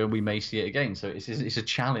this year, and we may see it again. So it's a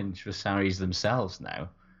challenge for Sarries themselves now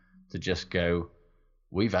to just go,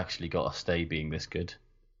 we've actually got to stay being this good.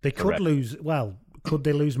 They could lose. Well, could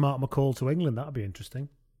they lose Mark McCall to England? That'd be interesting.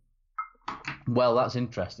 Well, that's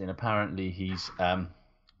interesting. Apparently, he's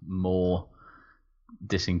more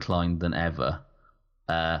disinclined than ever.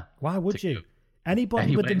 Why would you?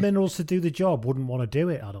 Anybody with the minerals to do the job wouldn't want to do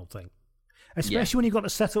it, I don't think. Especially when you've got to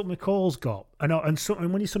set up McCall's got. And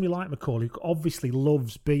when you're somebody like McCall, who obviously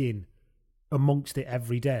loves being amongst it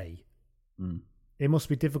every day, it must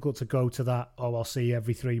be difficult to go to that, I'll see you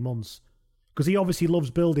every 3 months. Because he obviously loves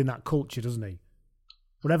building that culture, doesn't he?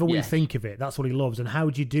 Whatever we think of it, that's what he loves. And how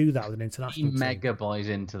do you do that with an international team? He mega buys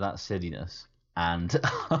into that silliness. And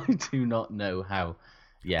I do not know how...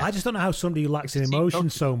 Yeah, I just don't know how somebody who lacks in emotion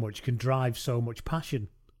so much can drive so much passion.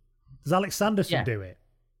 Does Alex Sanderson do it?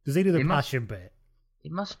 Does he do the passion bit?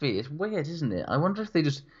 It must be. It's weird, isn't it? I wonder if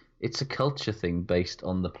it's a culture thing based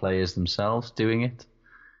on the players themselves doing it.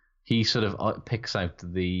 He sort of picks out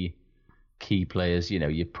the key players.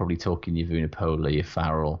 You're probably talking your Vunipola, your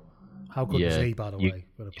Farrell. How good is he, by the way?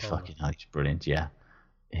 Fucking he's brilliant, yeah.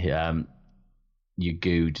 You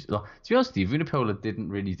good. To be honest with you, Vunipola didn't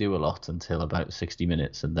really do a lot until about 60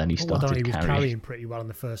 minutes, and then he started he was carrying pretty well in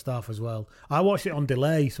the first half as well. I watched it on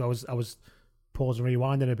delay, so I was pausing and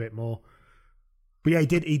rewinding a bit more. But yeah,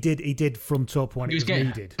 he did front up when it was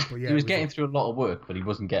needed. But yeah, he was getting through a lot of work, but he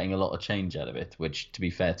wasn't getting a lot of change out of it, which, to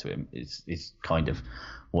be fair to him, is kind of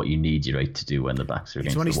what you need your eight to do when the backs are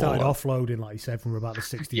against the wall. It's when he started offloading, like you said, from about the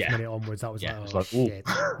 60th minute onwards. That was shit.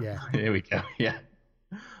 Yeah, here we go. Yeah,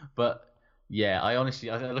 but yeah, I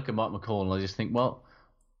look at Mark McCall and I just think, well,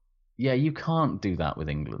 yeah, you can't do that with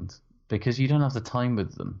England because you don't have the time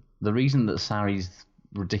with them. The reason that Sarri's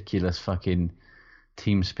ridiculous fucking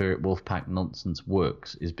team spirit Wolfpack nonsense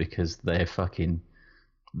works is because they're fucking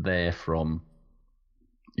there from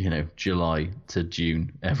July to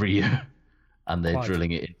June every year, and they're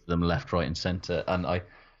drilling it into them left, right, and centre. And I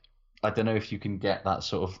don't know if you can get that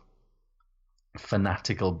sort of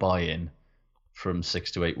fanatical buy-in from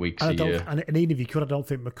 6 to 8 weeks a year. And even if you could, I don't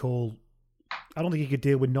think he could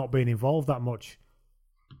deal with not being involved that much.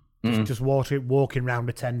 Just walking around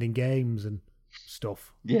attending games and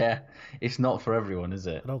stuff. Yeah, it's not for everyone, is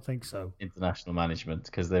it? I don't think so. International management,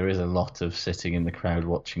 because there is a lot of sitting in the crowd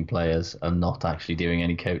watching players and not actually doing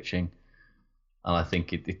any coaching. And I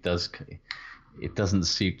think it doesn't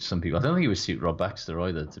suit some people. I don't think it would suit Rob Baxter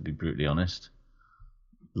either, to be brutally honest.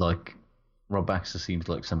 Like, Rob Baxter seems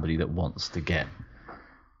like somebody that wants to get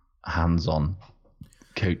hands-on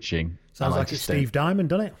coaching. Sounds like it's Steve Diamond,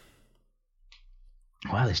 doesn't it?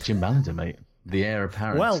 Well, it's Jim Mallender, mate. The heir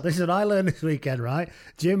apparent. Well, this is what I learned this weekend, right?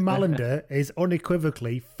 Jim Mallender is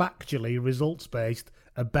unequivocally, factually, results-based,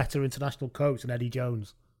 a better international coach than Eddie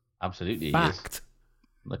Jones. Absolutely. Fact.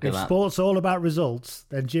 Look at that. If sport's all about results,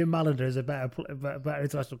 then Jim Mallender is a better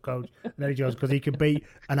international coach than Eddie Jones because he can beat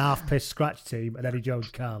an half-pissed scratch team and Eddie Jones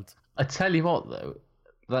can't. I tell you what, though,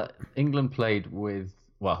 that England played with,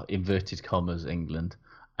 well, inverted commas, England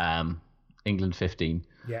 15,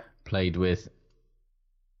 played with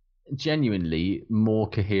genuinely more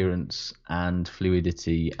coherence and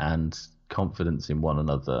fluidity and confidence in one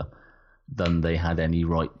another than they had any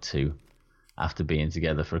right to after being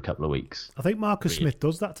together for a couple of weeks. I think Marcus Smith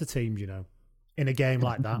does that to teams, in a game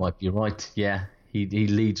like that. Might be right, yeah. He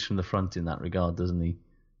leads from the front in that regard, doesn't he?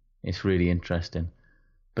 It's really interesting.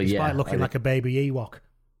 But despite looking like a baby Ewok.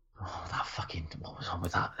 Oh, that fucking... What was on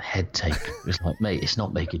with that head tape? It was like, mate, it's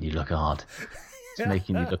not making you look hard. It's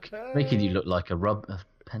making you look like a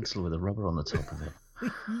pencil with a rubber on the top of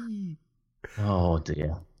it. Oh,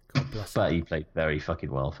 dear. God bless but him. He played very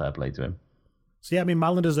fucking well. Fair play to him. So, yeah, I mean,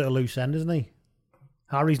 Mallender's at a loose end, isn't he?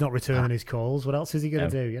 Harry's not returning his calls. What else is he going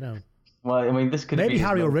to do, Well, I mean, this could maybe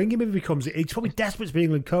Harry will ring him if he becomes... He's probably desperate to be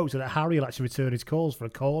England coach, so that Harry will actually return his calls for a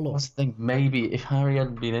call. That's the thing. Maybe if Harry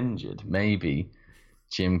hadn't been injured, maybe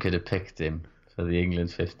Jim could have picked him for the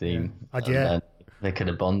England 15. Yeah. They could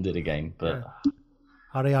have bonded again, but... Yeah.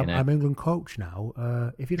 Harry, I'm England coach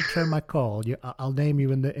now. If you return my call, I'll name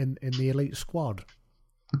you in the elite squad.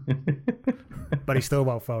 But he still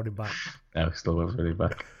won't phone him back. No, still won't phone him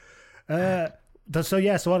back. So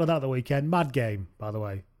out of that the weekend, mad game, by the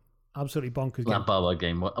way. Absolutely bonkers game. That Baba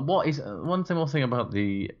game. What is one more thing about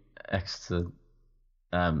the Exeter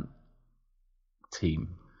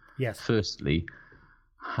team? Yes. Firstly,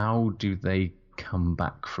 how do they come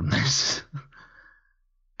back from this?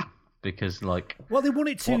 Because, well, they won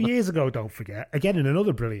it 2 years ago. Don't forget. Again, in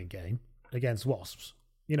another brilliant game against Wasps.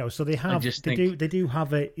 So they have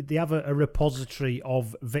they have a repository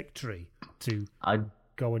of victory to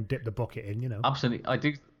go and dip the bucket in. Absolutely, I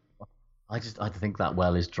do. I think that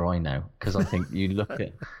well is dry now because I think you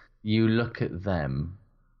look at them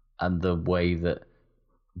and the way that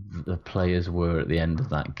the players were at the end of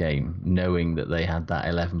that game, knowing that they had that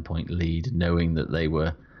 11-point lead, knowing that they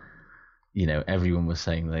were, everyone was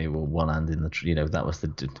saying they were one hand in the, that was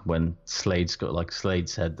when Slade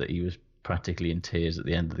said that he was practically in tears at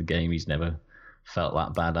the end of the game. He's never felt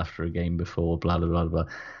that bad after a game before. Blah blah blah blah.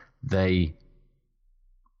 They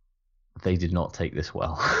did not take this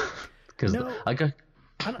well. Because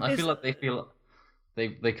I feel like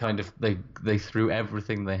they threw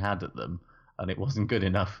everything they had at them, and it wasn't good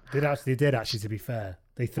enough. They did actually. To be fair,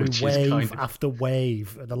 they threw wave after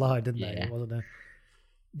wave at the line, didn't they? Wasn't there?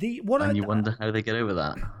 You wonder how they get over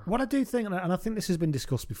that. What I do think, and I think this has been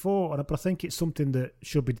discussed before, but I think it's something that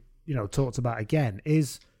should be talked about again,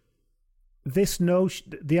 is this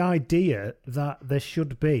the idea that there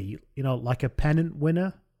should be like a pennant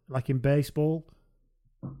winner, like in baseball.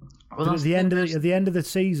 Well, at the end of the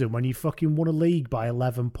season, when you fucking won a league by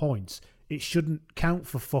 11 points, it shouldn't count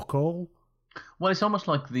for fuck all. Well, it's almost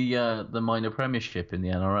like the minor premiership in the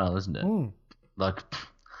NRL, isn't it? Mm.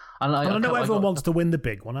 I know everyone wants to win the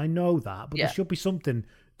big one. I know that, but there should be something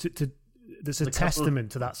that's a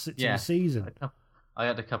testament to that season. I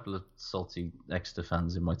had a couple of salty Exeter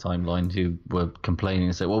fans in my timeline who were complaining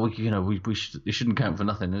and said, "Well, it shouldn't count for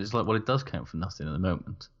nothing." And it's like, well, it does count for nothing at the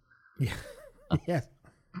moment. Yeah, yeah.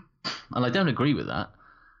 And I don't agree with that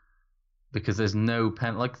because there's no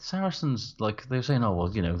pen. Like Saracens, like they're saying, "Oh,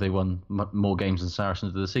 well, they won more games than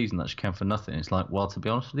Saracens of the season. That should count for nothing." It's like, well, to be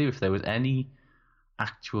honest with you, if there was any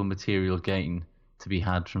actual material gain to be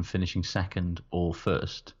had from finishing second or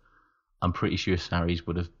first, I'm pretty sure Sarries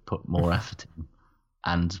would have put more effort in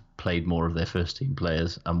and played more of their first team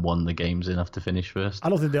players and won the games enough to finish first. I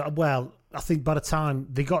don't think I think by the time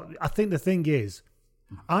they got, I think the thing is,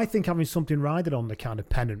 I think having something riding on the kind of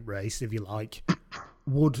pennant race, if you like,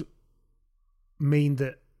 would mean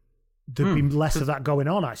that there'd be less of that going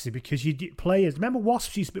on, actually, because players, remember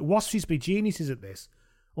Wasps used to be geniuses at this.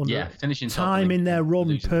 Finishing timing their run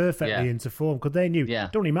losing, perfectly into form, because they knew,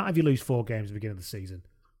 don't really matter if you lose 4 games at the beginning of the season.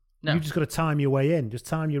 No. You've just got to time your way in. Just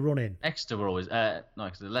time your run in. Leicester were always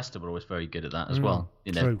very good at that as well.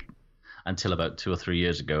 True. Until about 2 or 3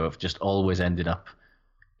 years ago, have just always ended up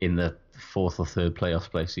in the 4th or 3rd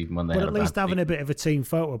playoff place, even when they. But at least having a bit of a team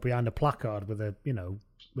photo behind a placard with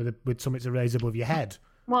with something to raise above your head.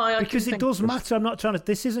 Well, because it does matter. I'm not trying to.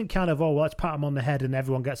 This isn't kind of let's pat them on the head and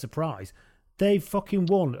everyone gets a prize. They've fucking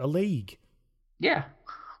won a league. Yeah.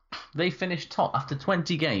 They finished top after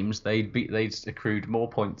 20 games. They'd accrued more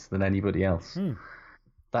points than anybody else.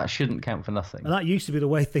 That shouldn't count for nothing. And that used to be the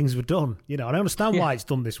way things were done. And I understand why it's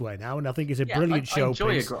done this way now. And I think it's a brilliant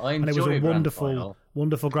showpiece. And it was a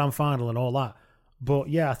wonderful grand final and all that. But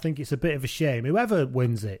yeah, I think it's a bit of a shame. Whoever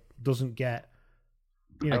wins it doesn't get,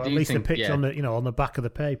 at least a picture on the on the back of the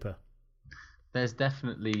paper. There's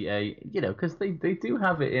definitely a, because they do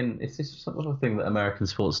have it in, it's this sort of thing that American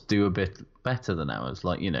sports do a bit better than ours.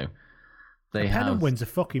 Like, they have. Pennant wins a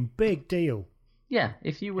fucking big deal. Yeah,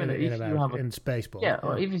 if you win in Spaceball. Yeah,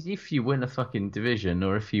 or if you win a fucking division,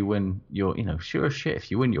 or if you win your,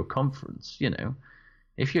 if you win your conference,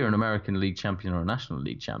 if you're an American League champion or a National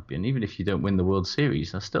League champion, even if you don't win the World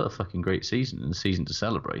Series, that's still a fucking great season and a season to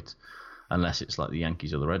celebrate, unless it's like the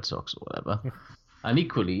Yankees or the Red Sox or whatever. And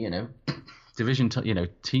equally, division,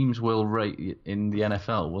 teams will rate in the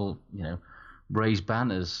NFL will, raise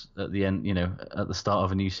banners at the end, at the start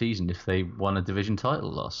of a new season if they won a division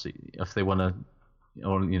title last season, if they won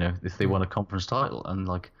if they won a conference title, and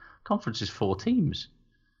like conference is 4 teams,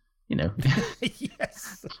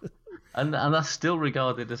 yes, and that's still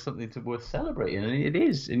regarded as something worth celebrating, and it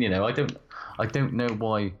is, and I don't know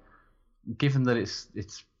why, given that it's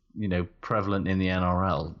prevalent in the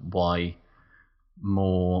NRL, why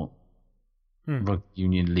more rugby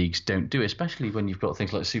union leagues don't do it, especially when you've got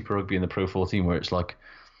things like Super Rugby and the Pro 14 where it's like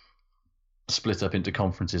split up into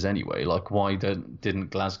conferences anyway. Like, why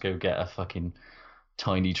didn't Glasgow get a fucking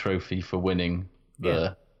tiny trophy for winning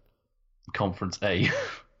the Conference A?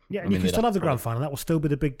 Yeah, and you can still have the grand final. That will still be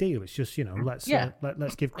the big deal. It's just, let's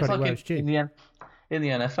give credit where it's due. In the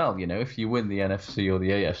NFL, if you win the NFC or the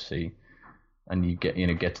AFC and you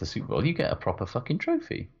get to the Super Bowl, you get a proper fucking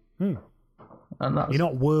trophy. And you're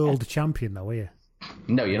not world champion, though, are you?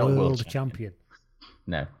 No, you're not world champion.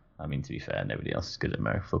 No, I mean, to be fair, nobody else is good at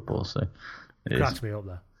American football, so it cracks me up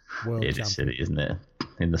there. World champion. Is silly, isn't it?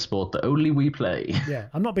 In the sport that only we play. Yeah,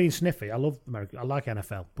 I'm not being sniffy. I love American. I like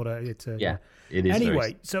NFL, but it is.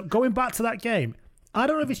 Anyway, so going back to that game, I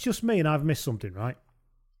don't know if it's just me and I've missed something. Right?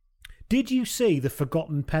 Did you see the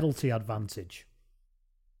forgotten penalty advantage?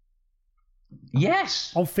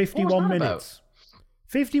 Yes. On 51 minutes.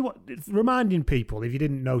 51. Reminding people, if you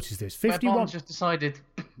didn't notice this, 51. Barnes just decided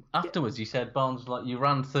afterwards. He said, Barnes, like, you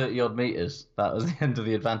ran 30 odd meters. That was the end of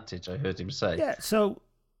the advantage. I heard him say. Yeah. So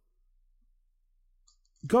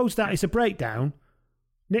goes down. It's a breakdown.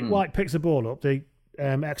 Nick White picks the ball up. The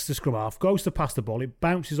Exeter scrum half goes to pass the ball. It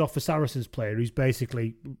bounces off a Saracens player who's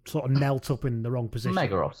basically sort of knelt up in the wrong position.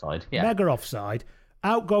 Mega offside. Yeah. Mega offside.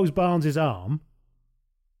 Out goes Barnes' arm.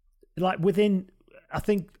 Like within, I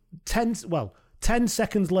think 10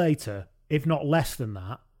 seconds later, if not less than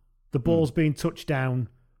that, the ball's being touched down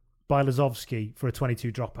by Lazowski for a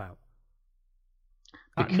 22 dropout.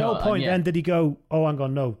 At no point then did he go, oh, hang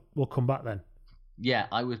on, no, we'll come back then. Yeah,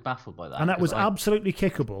 I was baffled by that. And that was absolutely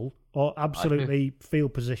kickable or absolutely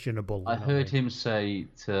field positionable. I heard him say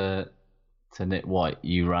to Nick White,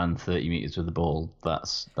 you ran 30 metres with the ball.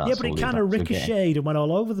 That's yeah, but it kind of ricocheted and went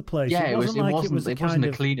all over the place. Yeah, it wasn't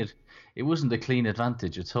a clean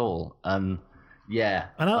advantage at all. And yeah,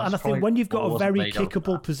 and I think when you've got a very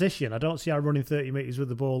kickable position, I don't see how running 30 metres with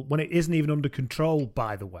the ball when it isn't even under control,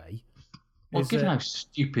 by the way. Well, given how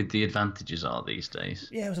stupid the advantages are these days.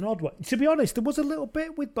 Yeah, it was an odd one. To be honest, there was a little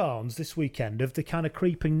bit with Barnes this weekend of the kind of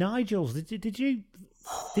creeping Nigels. Did you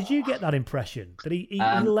Did you get that impression that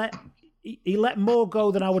he let more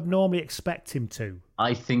go than I would normally expect him to?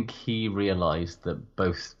 I think he realised that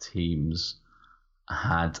both teams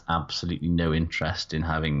had absolutely no interest in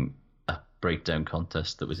having a breakdown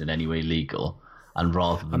contest that was in any way legal, and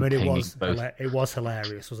rather than it was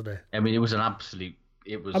hilarious, wasn't it? I mean, it was an absolute.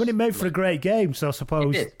 It made for a great game, so I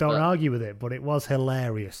suppose don't argue with it, but it was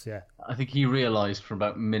hilarious, yeah. I think he realised from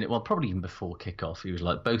about probably even before kickoff, he was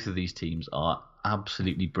like, both of these teams are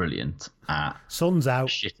absolutely brilliant at... Sun's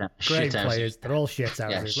out, great players, they're all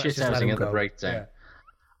shit-houses. Yeah, shit-housing at the breakdown. Yeah.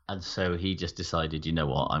 And so he just decided, you know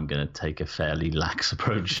what, I'm going to take a fairly lax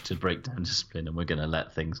approach to breakdown discipline and we're going to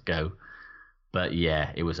let things go. But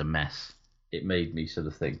yeah, it was a mess. It made me sort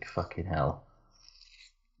of think, fucking hell,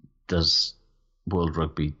 does World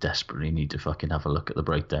Rugby desperately need to fucking have a look at the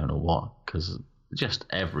breakdown or what? Because just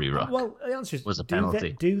every ruck the answer is, was a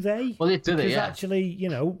penalty. Do they? Well, it did because it, yeah. Actually,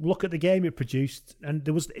 look at the game it produced, and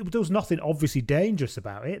there was nothing obviously dangerous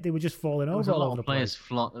about it. They were just falling over all over the place.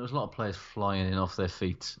 There was a lot of players flying in off their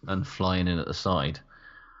feet and flying in at the side.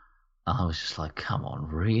 And I was just like, come on,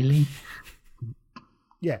 really?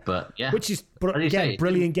 Yeah. But yeah. Which is, again,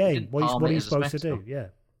 brilliant game. What are you supposed to do? Yeah.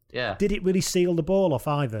 Yeah. Did it really seal the ball off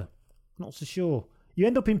either? Not so sure. You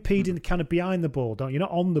end up impeding kind of behind the ball, don't you? You're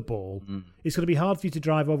not on the ball. It's going to be hard for you to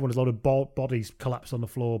drive over when there's a load of bodies collapse on the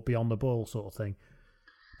floor beyond the ball, sort of thing.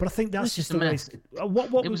 But I think that's just the way.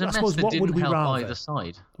 What would we rather? Either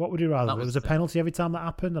side. What would you rather? It was a penalty every time that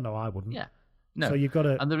happened? No, I wouldn't. Yeah. No. So you've got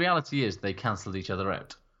to. And the reality is, they cancelled each other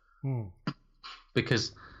out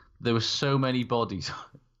because there were so many bodies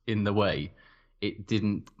in the way. It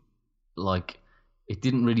didn't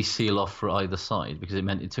really seal off for either side because it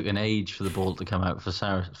meant it took an age for the ball to come out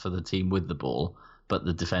for the team with the ball, but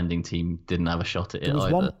the defending team didn't have a shot at it either. There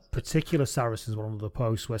was one particular Saracens one of the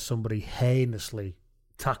posts where somebody heinously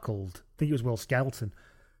tackled, I think it was Will Skelton,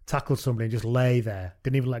 tackled somebody and just lay there,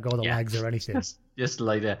 didn't even let go of the legs or anything. Just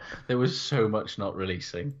lay there. There was so much not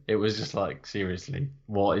releasing. It was just like, seriously,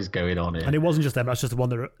 what is going on here? And it wasn't just them, that's just the one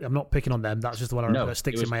that, I'm not picking on them, that's just the one that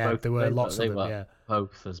sticks in my head. There were lots of them, yeah.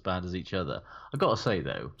 Both as bad as each other. I got to say,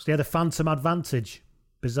 though... So they had the phantom advantage.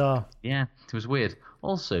 Bizarre. Yeah, it was weird.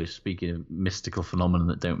 Also, speaking of mystical phenomena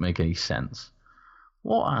that don't make any sense,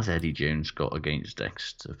 what has Eddie Jones got against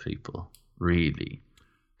Exeter people, really?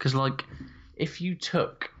 Because, if you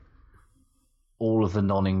took all of the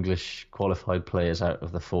non-English qualified players out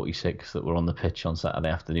of the 46 that were on the pitch on Saturday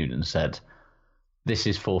afternoon and said, this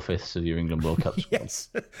is 4/5 of your England World Cup squad. Yes.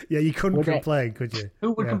 Yeah, you couldn't complain, could you?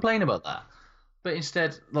 Who would complain about that? But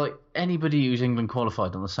instead, anybody who's England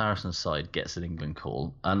qualified on the Saracens side gets an England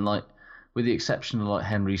call. And, with the exception of,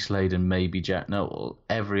 Henry Slade and maybe Jack Noel,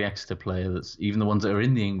 every Exeter player that's, even the ones that are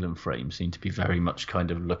in the England frame, seem to be very much kind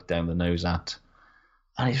of looked down the nose at.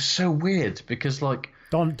 And it's so weird because,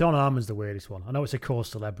 Don Armand's the weirdest one. I know it's a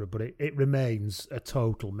cause célèbre, but it remains a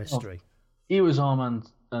total mystery. He was Armand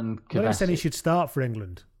and Kvesic. I'm not saying he should start for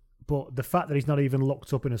England, but the fact that he's not even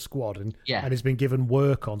looked up in a squad and has been given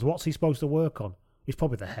work on, what's he supposed to work on? It's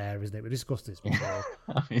probably the hair, isn't it? We discussed this before.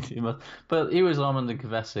 I mean, he must. But he was Armand and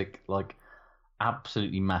Kvesic,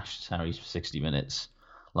 absolutely mashed Sarries for 60 minutes.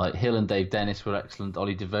 Hill and Dave Dennis were excellent.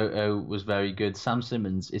 Ollie Devoto was very good. Sam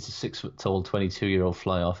Simmons is a 6-foot-tall, 22-year-old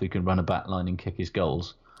fly-off who can run a back line and kick his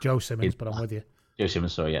goals. Joe Simmons, but I'm with you. Joe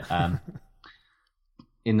Simmons, sorry, yeah.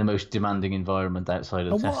 In the most demanding environment outside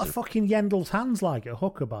of the what are fucking Yendel's hands like at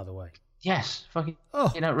hooker, by the way? Yes, fucking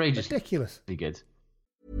outrageous. Ridiculous. Pretty good.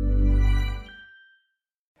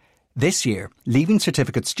 This year, Leaving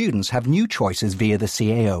Certificate students have new choices via the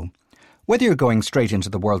CAO. Whether you're going straight into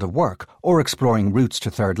the world of work or exploring routes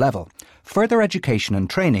to third level, further education and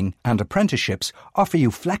training and apprenticeships offer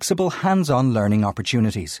you flexible hands-on learning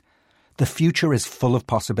opportunities. The future is full of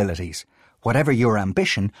possibilities. Whatever your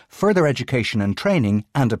ambition, further education and training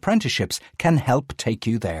and apprenticeships can help take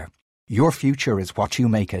you there. Your future is what you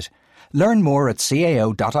make it. Learn more at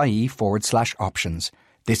cao.ie/options.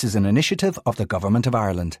 This is an initiative of the Government of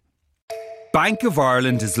Ireland. Bank of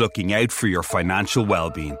Ireland is looking out for your financial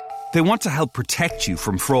well-being. They want to help protect you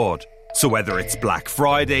from fraud. So whether it's Black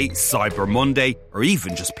Friday, Cyber Monday, or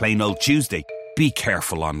even just plain old Tuesday, be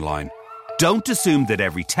careful online. Don't assume that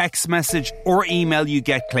every text message or email you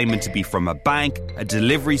get claiming to be from a bank, a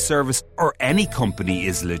delivery service, or any company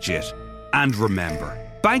is legit. And remember,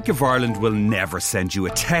 Bank of Ireland will never send you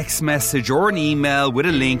a text message or an email with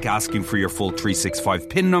a link asking for your full 365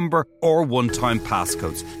 PIN number or one-time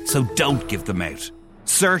passcodes, so don't give them out.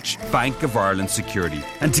 Search Bank of Ireland Security.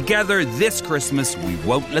 And together this Christmas, we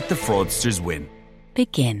won't let the fraudsters win.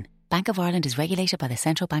 Begin. Bank of Ireland is regulated by the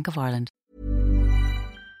Central Bank of Ireland.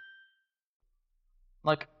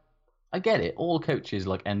 I get it. All coaches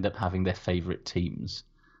like end up having their favourite teams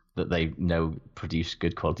that they know produce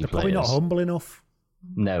good quality players. Probably not humble enough.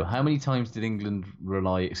 No. How many times did England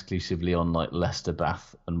rely exclusively on like Leicester,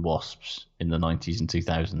 Bath, and Wasps in the 90s and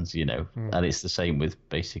 2000s? You know, and it's the same with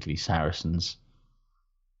basically Saracens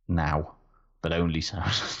now, but only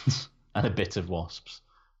Saracens and a bit of Wasps,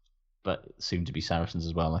 but soon to be Saracens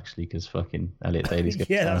as well, actually, because fucking Elliot Daly's going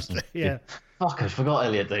to Saracens. Yeah. Fuck, I forgot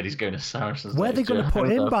Elliot Daly's going to Saracens. Where are they going to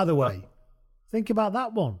put him, by the way? Think about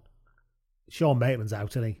that one. Sean Maitland's out,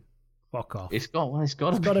 isn't he? Fuck off. It's got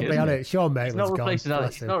to be on it. Sean Maitland's gone. He's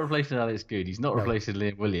not replacing Alex Good. He's not replacing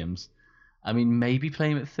Liam Williams. I mean, maybe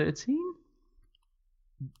play him at 13?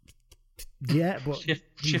 Yeah, but...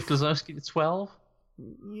 Shift Lazowski to 12?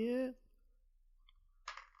 Yeah.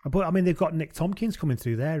 But, I mean, they've got Nick Tompkins coming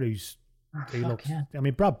through there who's... Yeah. I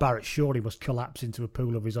mean, Brad Barrett surely must collapse into a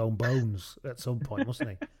pool of his own bones at some point, mustn't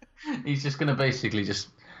he? He's just going to basically just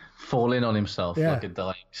fall in on himself like a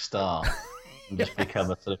dying star and just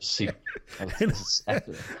become a sort of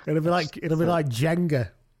it'll be like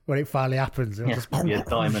Jenga when it finally happens. It'll just... a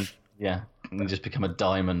diamond. Yeah, and just become a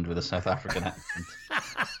diamond with a South African accent.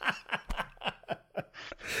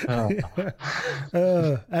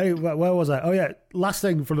 Anyway, where was I? Oh yeah, last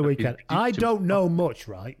thing for the weekend. I don't know much,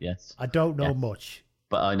 right? Yes. I don't know much.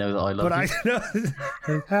 But I know that I love you.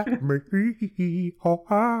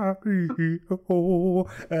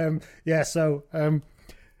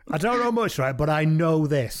 I don't know much, right? But I know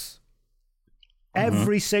this.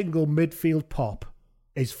 Every single midfield pop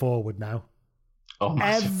is forward now. Oh,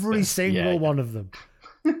 every single one of them.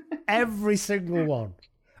 Every single one.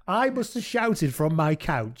 I must have shouted from my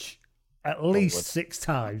couch at least 6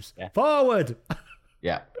 times. Yeah. Forward!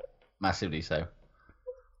 Yeah, massively so.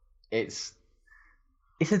 It's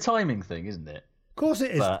a timing thing, isn't it? Of course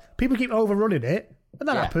it is. But people keep overrunning it, and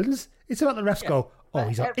that happens. It's about the refs go, oh,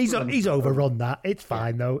 he's overrun that. It's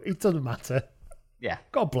fine, though. It doesn't matter. Yeah.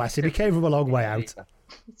 God bless him. He came from a long way out.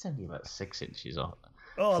 It's only about 6 inches off.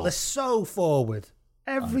 Oh, they're so forward.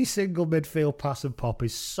 Every single midfield pass and pop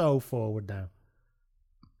is so forward now.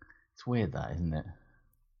 It's weird, that, isn't it?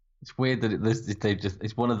 It's weird that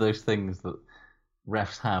it's one of those things that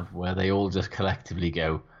refs have where they all just collectively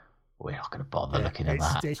go, we're not going to bother looking at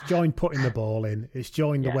that. It's joined putting the ball in. It's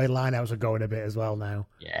joined the way lineouts are going a bit as well now.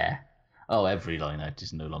 Yeah. Oh, every lineout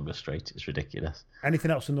is no longer straight. It's ridiculous. Anything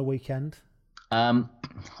else on the weekend? On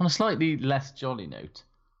a slightly less jolly note,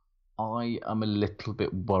 I am a little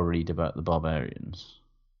bit worried about the Barbarians.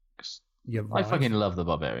 I fucking love the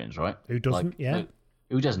Barbarians, right? Who doesn't?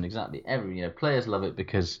 Who doesn't, exactly. Players love it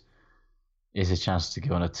because it's a chance to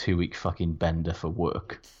go on a 2-week fucking bender for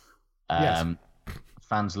work.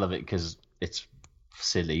 Fans love it because it's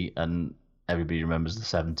silly and everybody remembers the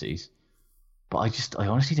 70s. But I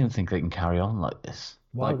honestly don't think they can carry on like this.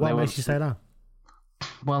 What makes you say that?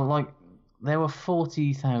 Well, there were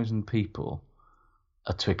 40,000 people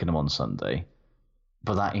at Twickenham on Sunday,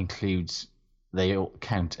 but that includes... They all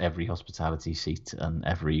count every hospitality seat and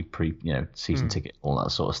every season ticket, all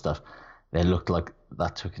that sort of stuff. They looked like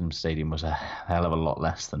that Twickenham Stadium was a hell of a lot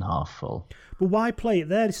less than half full. But why play it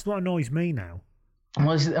there? This is what annoys me now.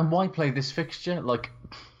 And why play this fixture?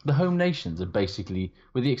 The home nations are basically,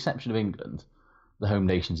 with the exception of England, the home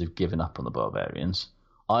nations have given up on the Barbarians.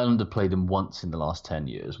 Ireland have played them once in the last 10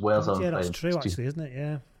 years. Wales haven't played that's them true, actually, isn't it?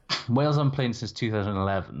 Yeah. Wales haven't played them since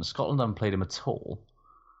 2011. Scotland haven't played them at all.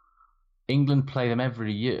 England play them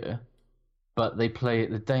every year, but they play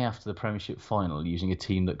it the day after the Premiership final using a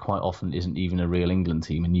team that quite often isn't even a real England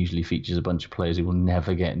team and usually features a bunch of players who will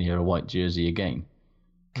never get near a white jersey again.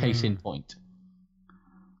 Case in point.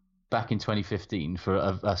 Back in 2015, for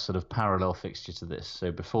a sort of parallel fixture to this, so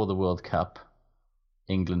before the World Cup,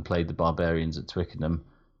 England played the Barbarians at Twickenham,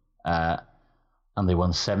 and they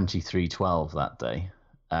won 73-12 that day,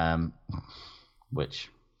 which,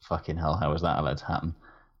 fucking hell, how was that allowed to happen?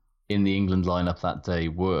 In the England lineup that day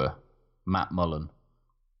were Matt Mullen,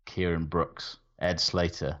 Kieran Brooks, Ed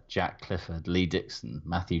Slater, Jack Clifford, Lee Dixon,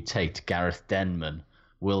 Matthew Tate, Gareth Denman,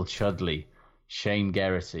 Will Chudley, Shane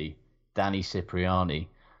Geraghty, Danny Cipriani.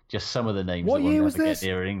 Just some of the names that will never get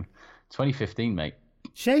near 2015, mate.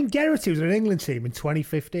 Shane Geraghty was in an England team in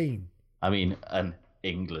 2015. I mean, an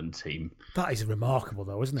England team. That is remarkable,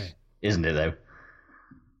 though, isn't it? Isn't it, though?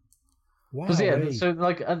 Wow. So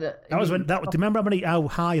that was when that. Do you remember how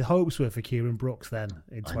high hopes were for Kieran Brooks then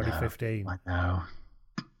in 2015? I know.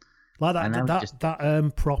 Like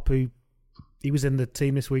that prop who he was in the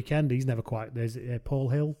team this weekend. He's never quite. There's Paul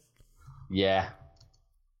Hill. Yeah,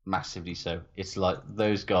 massively so. It's like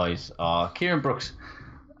those guys are Kieran Brooks.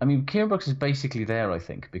 I mean, Kieran Brooks is basically there, I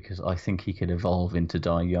think, because I think he could evolve into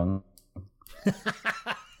Die Young.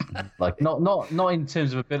 Like not in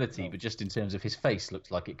terms of ability, but just in terms of his face looks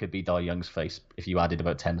like it could be Dai Young's face if you added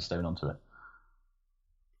about 10 stone onto it.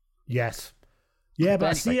 Yes. Yeah,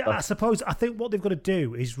 but anyway, I think what they've got to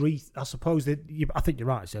do is I think you're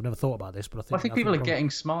right. See, I've never thought about this, but I think people are getting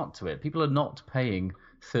smart to it. People are not paying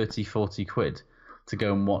 30, 40 quid to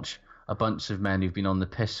go and watch a bunch of men who've been on the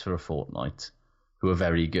piss for a fortnight, who are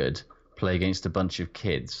very good, play against a bunch of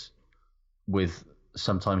kids with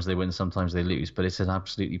sometimes they win, sometimes they lose, but it's an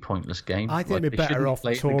absolutely pointless game. I think they're better off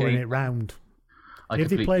touring it round. If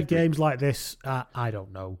they played games like this, I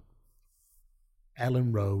don't know,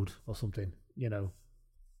 Ellen Road or something,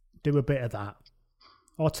 do a bit of that.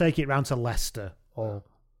 Or take it round to Leicester. Well,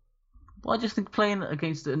 I just think playing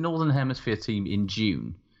against a Northern Hemisphere team in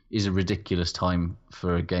June is a ridiculous time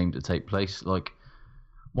for a game to take place. Like,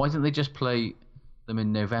 why don't they just play them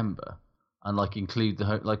in November? And include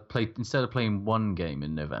play instead of playing one game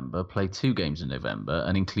in November, play 2 games in November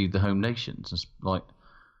and include the home nations.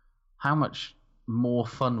 How much more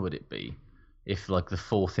fun would it be if the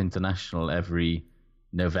 4th international every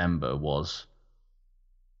November was,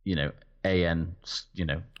 AN,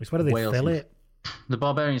 It's whether they fill it. The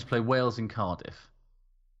Barbarians play Wales in Cardiff.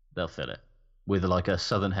 They'll fill it with a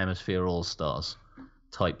Southern Hemisphere All-Stars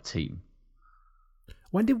type team.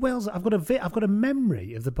 When did Wales? I've got a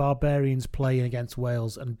memory of the Barbarians playing against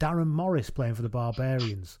Wales and Darren Morris playing for the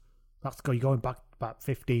Barbarians. That's going back about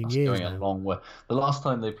 15 years. Going a long way. The last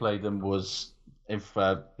time they played them was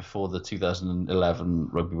before the 2011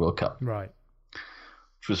 Rugby World Cup, right?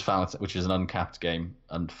 Which is an uncapped game,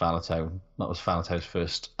 and Faletau. That was Faletau's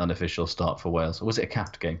first unofficial start for Wales. Or was it a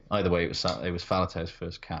capped game? Either way, it was Faletau's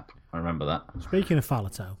first cap. I remember that. Speaking of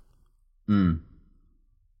Faletau.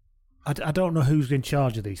 I don't know who's in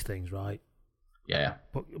charge of these things, right? Yeah.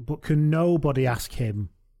 But can nobody ask him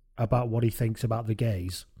about what he thinks about the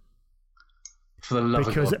gays? For the love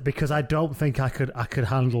of God. Because I don't think I could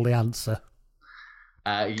handle the answer.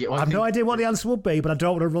 I have no idea what the answer would be, but I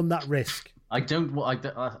don't want to run that risk. I'm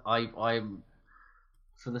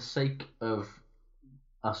for the sake of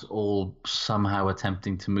us all somehow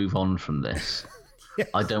attempting to move on from this. Yes.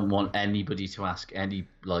 I don't want anybody to ask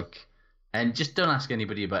and just don't ask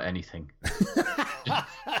anybody about anything.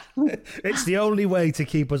 It's the only way to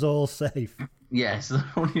keep us all safe. Yes, the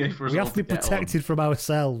only way for us. We have to be protected from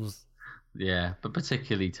ourselves. Yeah, but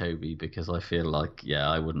particularly Toby, because I feel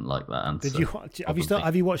I wouldn't like that answer. Have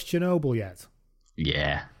you watched Chernobyl yet?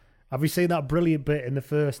 Yeah. Have you seen that brilliant bit in the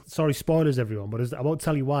first? Sorry, spoilers, everyone, but I won't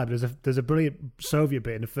tell you why. But there's a brilliant Soviet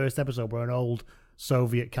bit in the first episode where an old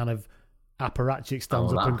Soviet kind of apparatchik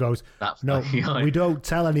stands up and goes, "No, we don't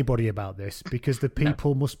tell anybody about this because the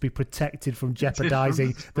people must be protected from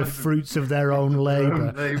jeopardising the fruits of their own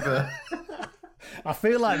labour." I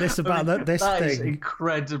feel like this about this that thing. Is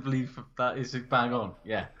incredibly. That is bang on.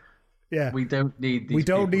 Yeah. Yeah. We don't need. These we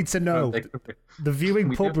don't need to know. The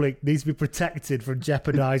viewing public don't... needs to be protected from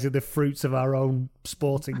jeopardising the fruits of our own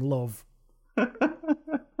sporting love.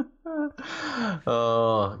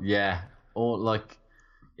 Oh yeah, or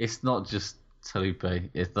it's not just Talupe.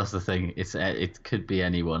 That's the thing. It could be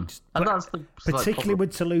anyone. And that's particularly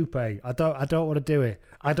with Talupe. I don't want to do it.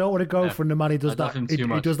 I don't want to go from the man who does that.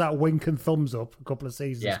 He does that wink and thumbs up a couple of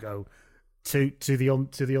seasons ago to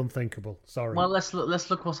the unthinkable. Sorry. Well, let's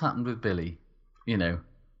look what's happened with Billy.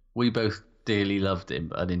 We both dearly loved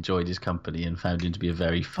him and enjoyed his company and found him to be a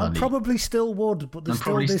very funny. I probably still would, but there's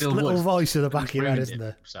still this little voice in the back of your head, isn't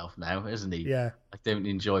there? Himself now, isn't he? Yeah. I don't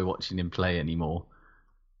enjoy watching him play anymore.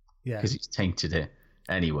 Yeah. Because he's tainted it.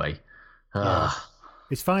 Anyway.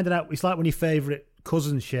 It's finding out. It's like when your favourite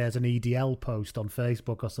cousin shares an EDL post on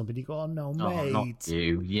Facebook or something. You go, "Oh no, mate." Not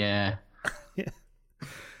you. Yeah. Yeah.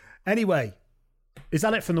 Anyway, is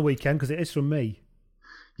that it from the weekend? Because it is from me.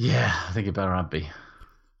 Yeah, I think it better be.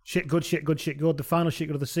 Shit good. The final shit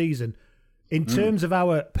good of the season. In terms of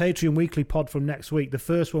our Patreon weekly pod from next week, the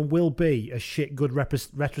first one will be a shit good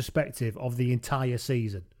retrospective of the entire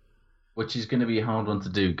season. Which is going to be a hard one to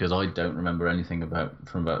do because I don't remember anything about.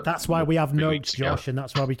 That's why we have notes, Josh, and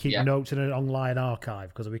that's why we keep notes in an online archive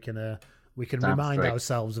because we can remind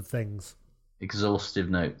ourselves of things. Exhaustive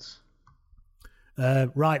notes.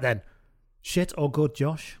 Right then, shit or good,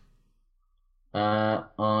 Josh?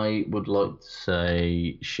 I would like to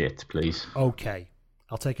say shit, please. Okay,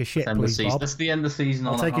 I'll take a shit, please, Bob. That's the end of the season.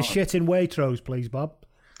 I'll take a shit in Waitrose, please, Bob.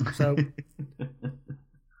 So,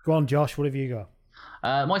 go on, Josh. What have you got?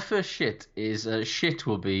 My first shit is shit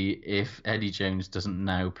will be if Eddie Jones doesn't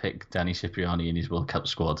now pick Danny Cipriani in his World Cup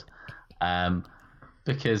squad.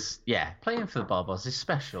 Because, playing for the Barbars is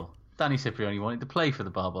special. Danny Cipriani wanted to play for the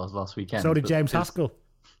Barbars last weekend. So did James Haskell.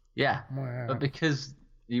 Yeah, but because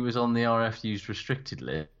he was on the RFU's restricted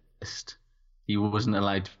list, list, he wasn't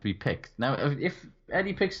allowed to be picked. Now, if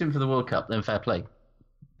Eddie picks him for the World Cup, then fair play.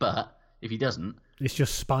 But if he doesn't, it's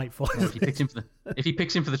just spiteful. If he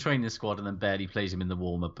picks him for the training squad and then barely plays him in the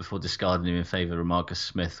warm up before discarding him in favour of Marcus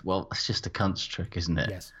Smith, well, that's just a cunt's trick, isn't it?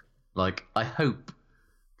 Yes. Like, I hope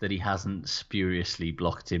that he hasn't spuriously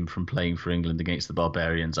blocked him from playing for England against the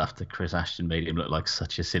Barbarians after Chris Ashton made him look like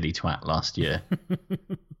such a silly twat last year.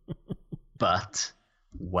 But,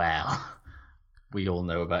 well, we all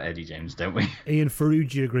know about Eddie Jones, don't we? Ian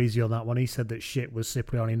Ferrugia agrees with you on that one. He said that shit was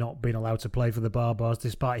Cipriani not being allowed to play for the Barbars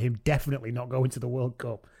despite him definitely not going to the World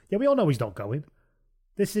Cup. Yeah, we all know he's not going.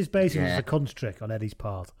 This is basically just a cunt trick on Eddie's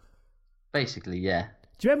part. Basically, yeah.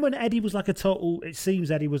 Do you remember when Eddie was like it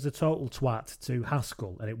seems Eddie was a total twat to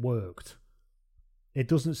Haskell and it worked? It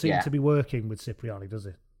doesn't seem to be working with Cipriani, does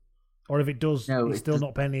it? Or if it does, he's still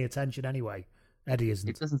not paying any attention anyway. Eddie isn't.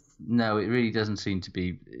 It doesn't. No, it really doesn't seem to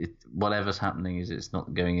be. Whatever's happening it's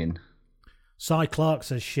not going in. Cy Clark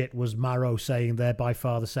says shit was Marrow saying they're by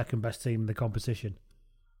far the second best team in the competition.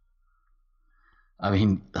 I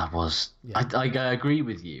mean, that was. Yeah. I agree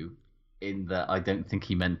with you in that I don't think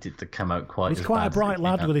he meant it to come out quite. He's quite a bright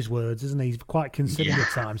lad with his words, isn't he? He's quite considered at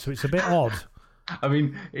times, so it's a bit odd. I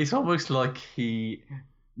mean, it's almost like he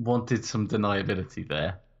wanted some deniability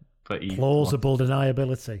there. Plausible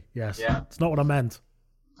deniability, yes. Yeah. It's not what I meant.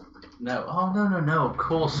 No, no. Of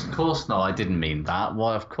course not. I didn't mean that.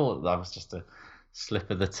 Why, of course, that was just a slip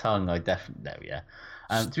of the tongue. I definitely know, yeah.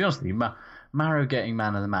 To be honest with you, Marrow getting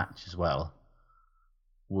man of the match as well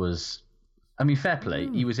was, I mean, fair play.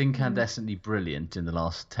 He was incandescently brilliant in the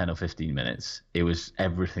last 10 or 15 minutes. It was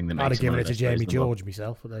everything that makes I'd have given it to Jamie George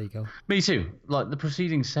myself, but there you go. Me too. Like the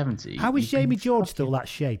preceding 70. How is Jamie George still that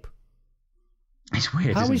shape? It's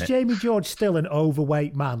weird. How is it? Jamie George still an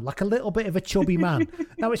overweight man, like a little bit of a chubby man?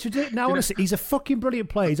 Now it's ridiculous. Now honestly, he's a fucking brilliant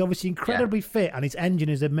player. He's obviously incredibly fit, and his engine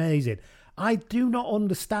is amazing. I do not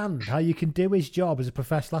understand how you can do his job as a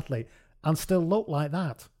professional athlete and still look like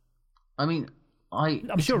that. I mean,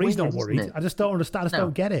 I'm sure he's not worried. I just don't understand. I just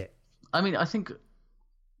don't get it. I mean, I think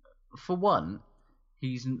for one,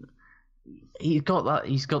 he's got that.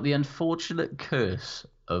 He's got the unfortunate curse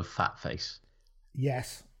of fat face.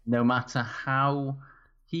 Yes. No matter how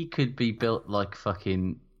he could be built like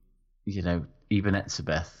fucking, Eben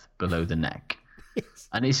Etzebeth below the neck. Yes.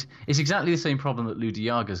 And it's exactly the same problem that Lou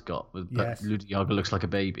Diaga's got. But Lou Diaga looks like a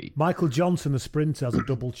baby. Michael Johnson, the sprinter, has a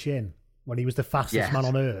double chin. When he was the fastest man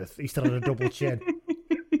on earth, he still had a double chin.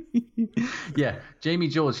 Yeah, Jamie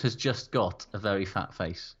George has just got a very fat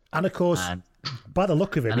face. And of course, by the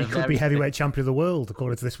look of him, he could be heavyweight champion of the world,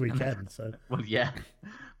 according to this weekend. So, well, yeah.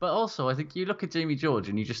 But also, I think you look at Jamie George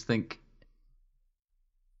and you just think,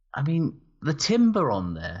 I mean, the timber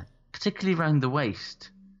on there, particularly around the waist.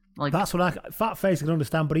 Like that's what fat face I can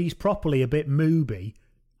understand, but he's properly a bit mooby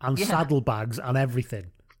and saddlebags and everything.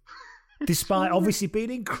 Despite obviously being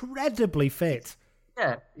incredibly fit.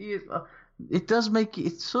 Yeah, it does make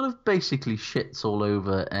it sort of basically shits all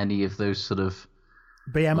over any of those sort of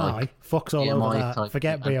BMI, fucks all over that.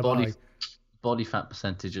 Forget BMI. Body fat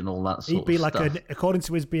percentage and all that sort of stuff. He'd be like, according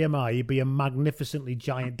to his BMI, he'd be a magnificently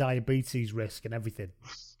giant diabetes risk and everything.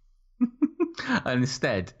 And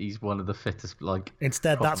instead, he's one of the fittest.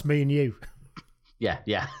 That's me and you.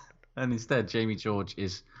 Yeah. And instead, Jamie George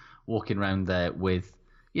is walking around there with,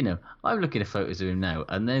 I'm looking at photos of him now,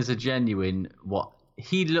 and there's a genuine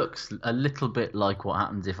he looks a little bit like what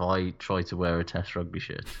happens if I try to wear a Test rugby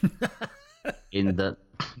shirt. In that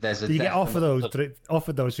there's a. Do you get offered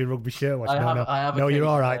those for your rugby shirt? I have. No, you're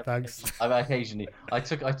all right, thanks. I've occasionally. I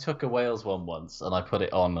took a Wales one once, and I put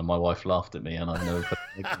it on, and my wife laughed at me, and I know.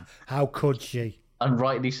 How could she? And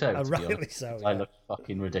rightly so. Rightly so. Yeah. I look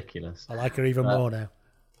fucking ridiculous. I like her even more now.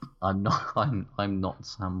 I'm not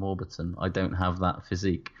Sam Warburton. I don't have that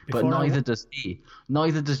physique, but neither does he.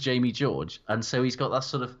 Neither does Jamie George, and so he's got that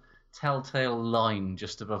sort of telltale line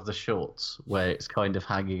just above the shorts where it's kind of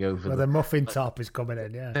hanging over. Well, the muffin top is coming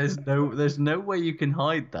in. Yeah. There's no way you can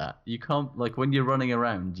hide that. You can't, like when you're running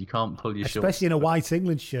around, you can't pull your shorts. Especially in a white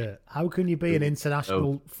England shirt. How can you be an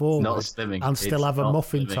international forward and still have a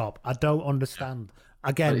muffin top? I don't understand.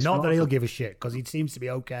 Again, not that he'll give a shit because he seems to be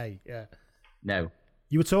okay. Yeah. No.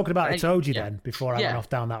 You were talking about Itoje then before I went off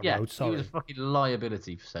down that road. Sorry. He was a fucking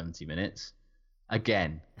liability for 70 minutes.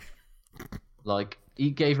 Again. He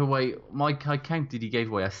gave away, I counted, he gave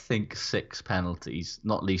away, I think, 6 penalties,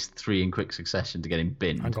 not least 3 in quick succession to get him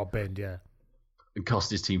binned. And got binned, yeah. And cost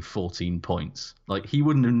his team 14 points. He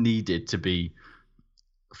wouldn't have needed to be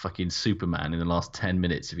fucking Superman in the last 10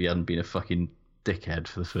 minutes if he hadn't been a fucking dickhead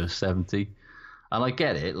for the first 70. And I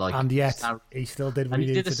get it. And yet, he still did what he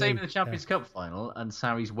did the same in the Champions Cup final, and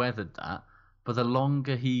Sarri's weathered that. But the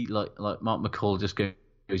longer he, like Mark McCall just goes,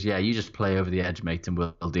 yeah, you just play over the edge, mate, and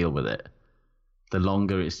we'll deal with it. The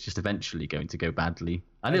longer it's just eventually going to go badly.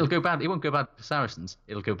 And it'll go bad. It won't go bad for Saracens.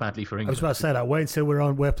 It'll go badly for England. I was about to say that. Wait until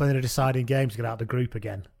we're playing a deciding game to get out of the group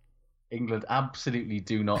again. England absolutely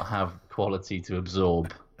do not have quality to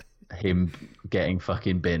absorb him getting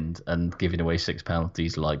fucking binned and giving away 6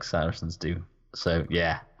 penalties like Saracens do. So,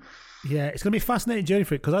 yeah. Yeah, it's going to be a fascinating journey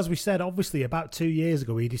for it because, as we said, obviously about 2 years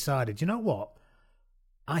ago, he decided, you know what?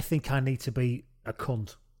 I think I need to be a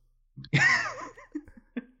cunt.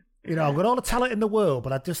 You know, I've got all the talent in the world,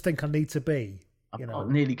 but I just think I need to be. I'm not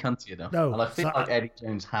nearly cunty enough. No, and I feel like Eddie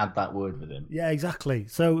Jones had that word with him. Yeah, exactly.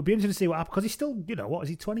 So it'd be interesting to see what happens because he's still, you know, what is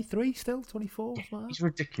he, 23 still? 24? He's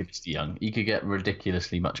ridiculously young. He could get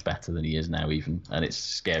ridiculously much better than he is now, even, and it's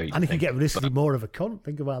scary. And he could get ridiculously more of a cunt.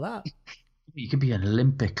 Think about that. He could be an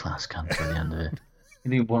Olympic class cunt at the end of it. He'd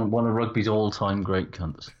be one of rugby's all-time great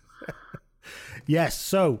cunts. Yes,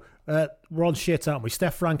 so we're on shit, aren't we?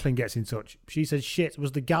 Steph Franklin gets in touch. She says, shit,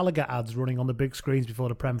 was the Gallagher ads running on the big screens before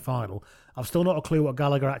the Prem final? I've still not a clue what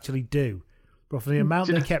Gallagher actually do. But for the amount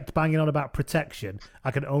they kept banging on about protection,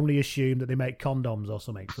 I can only assume that they make condoms or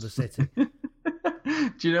something for the city. Do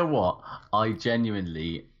you know what? I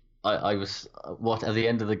genuinely, I was, at the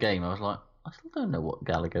end of the game, I was like, I still don't know what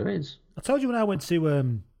Gallagher is. I told you when I went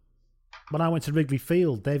to Wrigley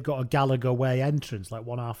Field, they've got a Gallagher Way entrance. Like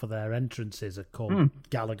one half of their entrances are called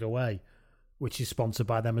Gallagher Way, which is sponsored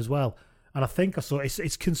by them as well. And I think I saw it's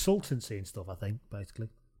consultancy and stuff. I think basically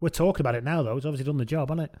we're talking about it now, though. It's obviously done the job,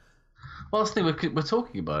 hasn't it? Well, that's the thing. We're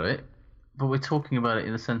talking about it, but we're talking about it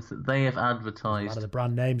in the sense that they have advertised. A lot of the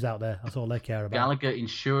brand names out there. That's all they care about. Gallagher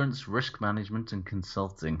Insurance, Risk Management, and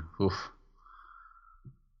Consulting. Oof.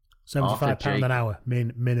 £75 an hour,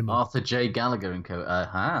 minimum. Arthur J. Gallagher and Co.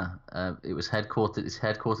 It was headquartered. It's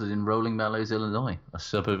headquartered in Rolling Meadows, Illinois, a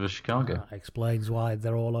suburb of Chicago. That explains why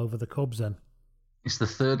they're all over the Cubs. Then it's the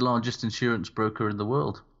third largest insurance broker in the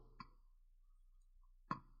world,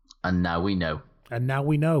 and now we know.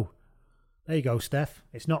 There you go, Steph.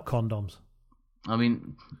 It's not condoms. I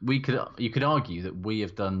mean, you could argue that we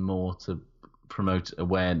have done more to promote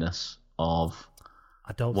awareness of.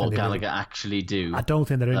 What Gallagher actually do. I don't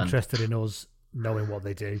think they're interested in us knowing what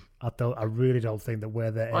they do. I really don't think that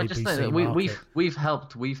we're their ABC market. We've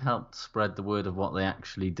helped spread the word of what they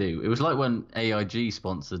actually do. It was like when AIG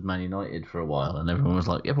sponsored Man United for a while, and everyone was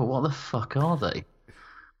like, "Yeah, but what the fuck are they?"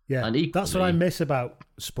 Yeah, and equally, that's what I miss about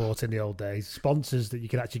sport in the old days. Sponsors that you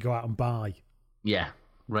could actually go out and buy. Yeah,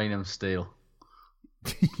 Raynham Steel.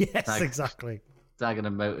 Yes, exactly.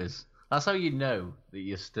 Dagenham Motors. That's how you know that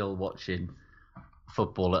you're still watching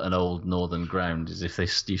football at an old northern ground, is if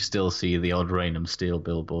you still see the odd Raynham Steel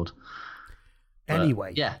billboard.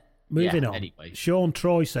 Anyway, moving on. Anyway. Sean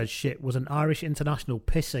Troy says shit was an Irish international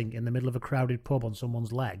pissing in the middle of a crowded pub on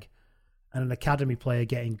someone's leg, and an academy player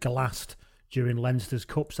getting glassed during Leinster's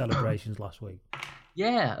Cup celebrations last week.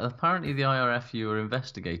 Yeah, apparently the IRFU are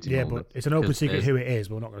investigating. Yeah, but it's an open secret who it is.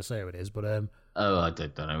 But we're not going to say who it is. But I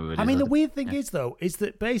don't know who it is. I mean, the weird thing is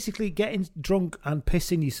that basically getting drunk and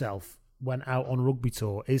pissing yourself when out on rugby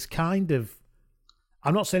tour is kind of,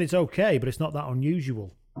 I'm not saying it's okay, but it's not that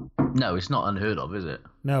unusual. No, it's not unheard of, is it?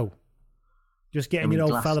 No. Just getting your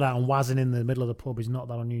old fella out and wazzing in the middle of the pub is not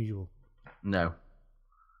that unusual. No.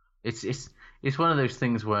 It's one of those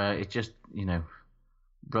things where it just, it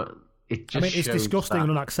just it's disgusting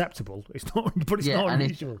and unacceptable. It's not, but it's not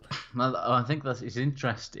unusual. I think it's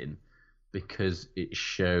interesting because it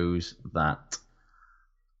shows that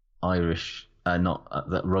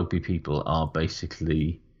that rugby people are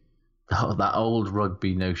basically that old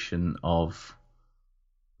rugby notion of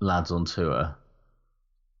lads on tour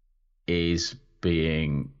is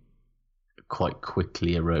being quite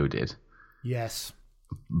quickly eroded. Yes.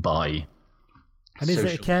 By. And is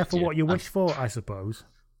it careful what you wish for, I suppose?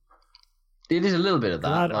 It is a little bit of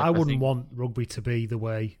that. I wouldn't want rugby to be the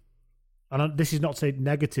way. And this is not saying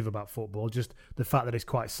negative about football, just the fact that it's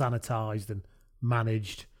quite sanitised and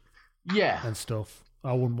managed. Yeah. And stuff.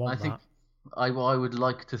 I wouldn't want that. I would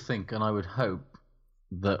like to think, and I would hope,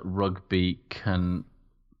 that rugby can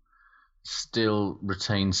still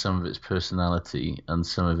retain some of its personality and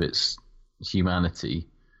some of its humanity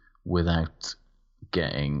without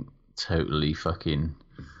getting totally fucking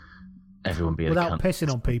everyone being without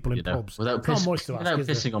pissing on people in pubs. Without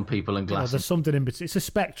pissing on people in glasses. There's something in between. It's a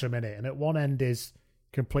spectrum in it, and at one end is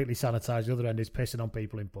completely sanitised, the other end is pissing on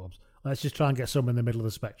people in pubs. Let's just try and get some in the middle of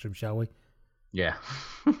the spectrum, shall we? Yeah.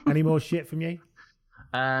 Any more shit from you?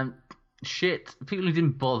 Shit. People who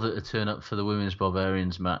didn't bother to turn up for the Women's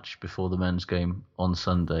Barbarians match before the men's game on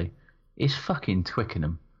Sunday is fucking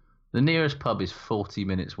Twickenham. The nearest pub is 40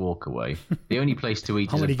 minutes walk away. The only place to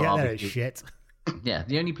eat is a get there? barbecue. Shit. Yeah,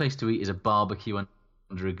 the only place to eat is a barbecue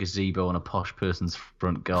under a gazebo on a posh person's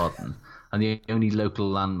front garden. And the only local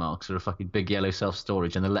landmarks are a fucking big yellow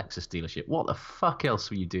self-storage and the Lexus dealership. What the fuck else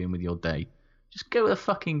were you doing with your day? Just go to the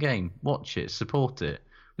fucking game. Watch it. Support it. It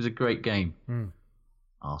was a great game.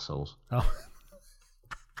 Arseholes. Oh.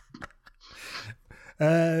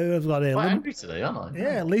 I've got here. Quite angry today, aren't I?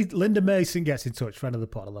 Yeah, Linda Mason gets in touch, friend of the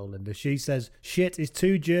pod. Hello, Linda. She says, shit is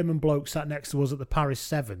two German blokes sat next to us at the Paris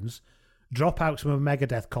Sevens, dropouts from a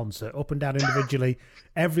Megadeth concert, up and down individually,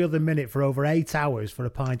 every other minute for over 8 hours for a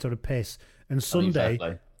pint or a piss. And Sunday,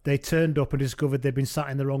 they turned up and discovered they'd been sat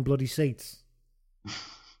in the wrong bloody seats.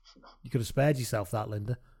 You could have spared yourself that,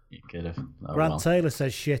 Linda. You could have. Oh, Grant Taylor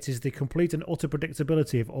says shit is the complete and utter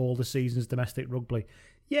predictability of all the season's domestic rugby.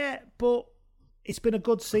 Yeah, but it's been a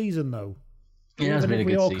good season, though. Yeah, it's been a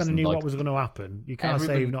good season. We all kind of knew what was going to happen. You can't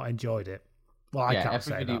say you've not enjoyed it. Well, I can't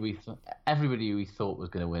say that. Everybody we thought was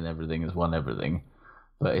going to win everything has won everything.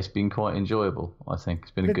 But it's been quite enjoyable, I think.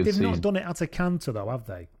 It's been a good season. They've not done it at a canter, though, have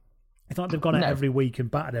they? It's not like they've gone out every week and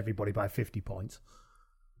battered everybody by 50 points.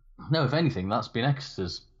 No, if anything, that's been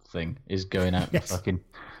Exeter's thing, is going out and fucking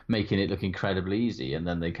making it look incredibly easy, and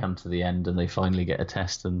then they come to the end and they finally get a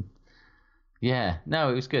test, and it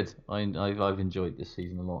was good. I've enjoyed this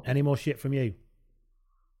season a lot. Any more shit from you?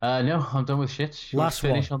 No, I'm done with shit. Last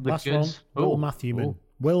one. Will Matthewman.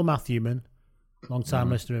 Will Matthewman, long-time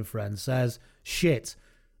listener and friend, says, shit,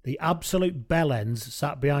 the absolute bellends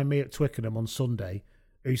sat behind me at Twickenham on Sunday,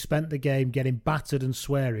 who spent the game getting battered and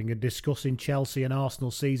swearing and discussing Chelsea and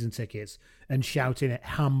Arsenal season tickets and shouting at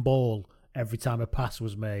handball every time a pass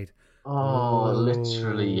was made.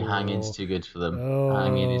 Literally, hanging's too good for them.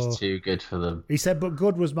 Hanging is too good for them. He said,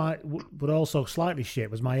 but also slightly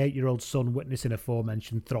shit was my 8-year-old son witnessing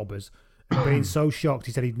aforementioned throbbers and being so shocked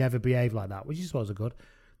he said he'd never behave like that, which I suppose are good.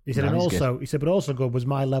 He said, but also good was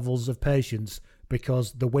my levels of patience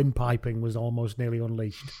because the windpiping was almost nearly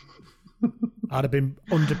unleashed. I'd have been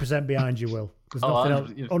 100% behind you, Will. There's nothing else.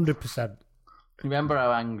 100%. Remember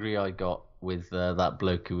how angry I got with that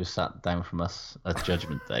bloke who was sat down from us at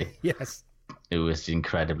Judgment Day? Yes. It was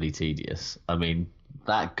incredibly tedious. I mean,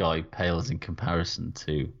 that guy pales in comparison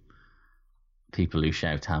to people who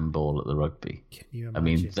shout handball at the rugby. Can you imagine? I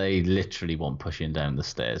mean, they literally want pushing down the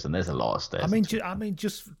stairs, and there's a lot of stairs. I mean,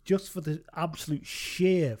 just for the absolute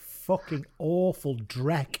sheer fucking awful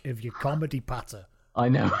dreck of your comedy patter. I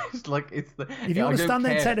know. It's like it's the. If you want to stand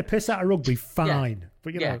there and take the piss out of rugby, fine.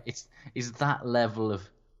 But you know, it's that level of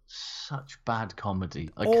such bad comedy.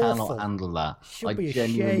 I awful. Cannot handle that. I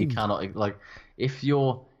genuinely cannot. Like, if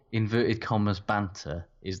your inverted commas banter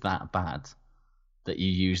is that bad that you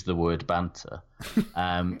use the word banter,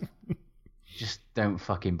 just don't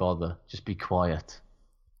fucking bother. Just be quiet,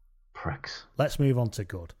 pricks. Let's move on to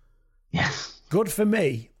good. Yes. Good for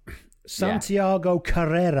me. Santiago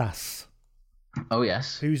Carreras. Oh,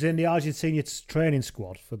 yes. Who's in the Argentina training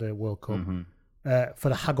squad for the World Cup. For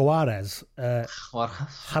the Jaguares.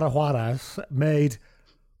 Jaguares made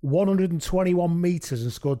 121 metres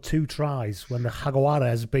and scored 2 tries when the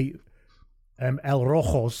Jaguares beat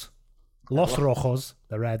Los Rojos,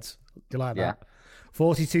 the Reds. Do you like that?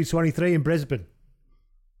 42-23 in Brisbane.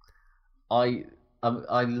 I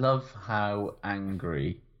love how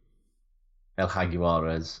angry El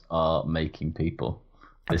Jaguares are making people.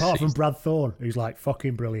 Apart from Brad Thorne, who's like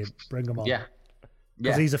fucking brilliant. Bring him on. Yeah.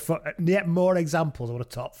 Because he's yet more examples of what a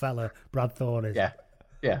top fella Brad Thorne is. Yeah.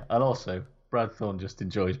 Yeah. And also, Brad Thorne just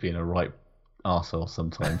enjoys being a right arsehole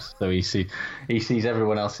sometimes. So he sees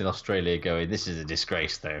everyone else in Australia going, this is a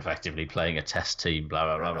disgrace. They're effectively playing a test team, blah,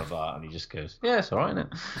 blah, blah, blah, blah. And he just goes, yeah, it's all right,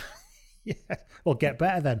 isn't it? Yeah. Well, get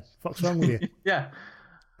better then. What's wrong with you? Yeah.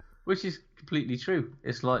 Which is completely true.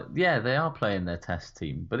 It's like, yeah, they are playing their test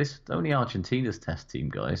team, but it's only Argentina's test team,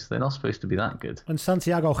 guys. They're not supposed to be that good. And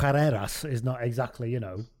Santiago Carreras is not exactly,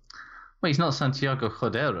 Well, he's not Santiago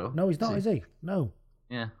Cordero. No, he's not, is he? No.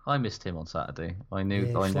 Yeah, I missed him on Saturday. I knew.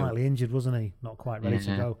 He was slightly injured, wasn't he? Not quite ready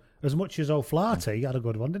to go. As much as O'Flaherty had a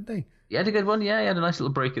good one, didn't he? He had a good one, yeah. He had a nice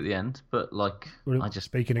little break at the end, but I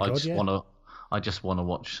just want to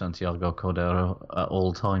watch Santiago Cordero at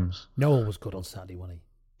all times. Noel was good on Saturday, wasn't he?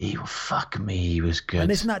 Fuck me, he was good.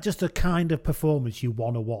 And isn't that just the kind of performance you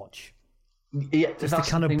want to watch? Yeah, just the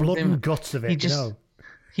kind of blood and guts of it,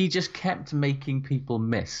 He just kept making people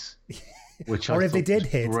miss. Or if they did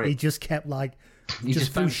hit, he just kept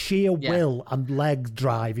through sheer will and leg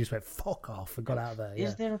drive, he just went, fuck off and got out of there.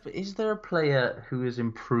 Yeah. Is there a player who has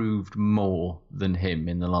improved more than him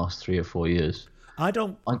in the last 3 or 4 years?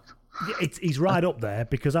 He's right up there,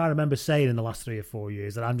 because I remember saying in the last 3 or 4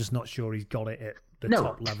 years that I'm just not sure he's got it at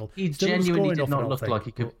top level. He Still doesn't genuinely score did enough, I not don't look think, like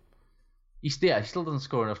he could. He still doesn't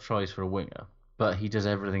score enough tries for a winger, but he does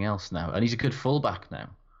everything else now, and he's a good fullback now.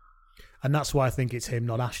 And that's why I think it's him,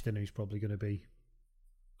 not Ashton, who's probably going to be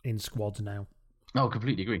in squads now. Oh,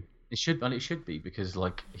 completely agree. It should be because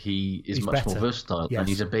like he's much better. more versatile, Yes. and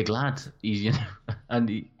he's a big lad. He's and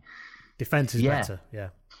he defense is better. Yeah,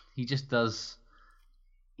 he just does.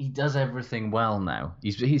 He does everything well now.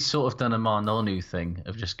 He's sort of done a Marnonu thing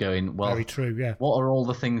of just going, well, very true. Yeah, what are all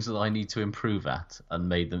the things that I need to improve at, and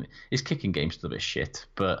made them. His kicking game's still a bit shit,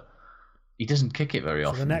 but he doesn't kick it very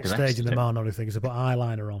so often. the next stage in the Marnonu thing is to put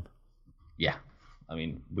eyeliner on. Yeah, I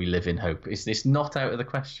mean, we live in hope. It's not out of the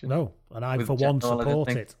question. No, and I With for one Jack Nolan, support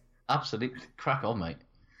I think. it. Absolutely, crack on, mate.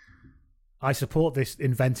 I support this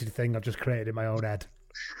invented thing I've just created in my own head.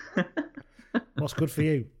 What's good for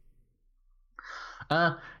you?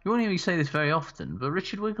 You won't hear me say this very often, but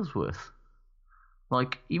Richard Wigglesworth,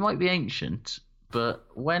 like, he might be ancient, but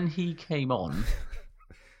when he came on,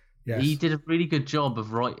 yes. he did a really good job of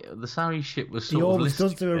the Sarri shit was sort He of always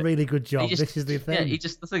does do a really good job. Just, this is the thing.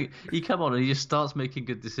 Yeah, he come on and he just starts making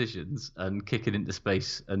good decisions and kicking into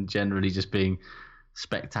space and generally just being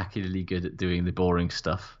spectacularly good at doing the boring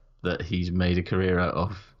stuff that he's made a career out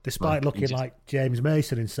of. Despite looking like James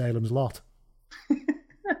Mason in Salem's Lot.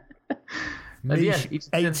 Niche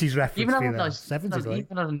 80s reference even had for a you nice, there. 70s,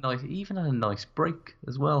 even had a nice break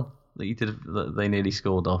as well that he did. That they nearly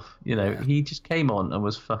scored off. He just came on and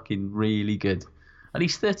was fucking really good, and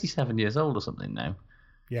he's 37 years old or something now.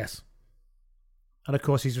 Yes, and of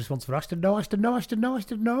course he's responsible for Ashton. No, Ashton, no, Ashton, no,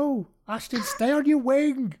 Ashton, no, Ashton, stay on your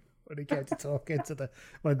wing. When he came to talk into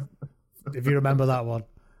if you remember that one.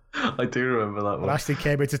 I do remember that one. When Ashton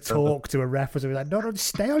came in to talk to a ref, and he was like, no,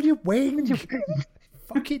 stay on your wing.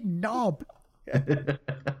 Fucking knob. I've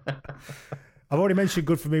already mentioned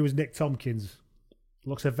good for me was Nick Tompkins.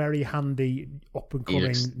 Looks a very handy up and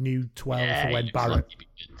coming new 12 for when Barrett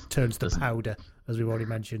turns to powder, as we've already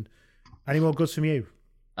mentioned. Any more goods from you?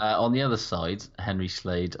 On the other side, Henry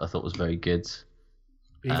Slade I thought was very good.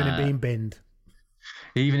 Even in being binned.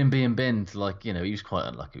 Even in being binned, he was quite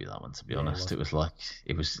unlucky with that one, to be honest.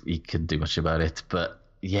 He couldn't do much about it, but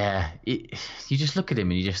yeah, you just look at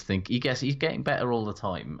him and you just think he's getting better all the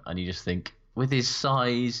time, and you just think with his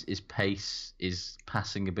size, his pace, his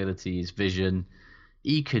passing ability, his vision,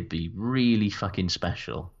 he could be really fucking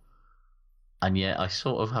special. And yet I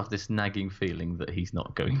sort of have this nagging feeling that he's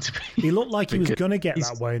not going to be. He looked like he was going to get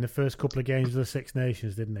that way in the first couple of games of the Six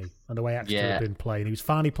Nations, didn't he? And the way Exeter had been playing. He was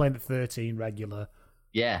finally playing at 13 regular.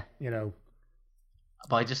 Yeah.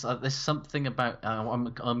 But there's something about. I'm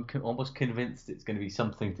almost convinced it's going to be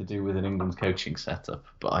something to do with an England coaching setup.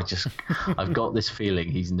 But I've got this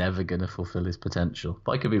feeling he's never going to fulfil his potential.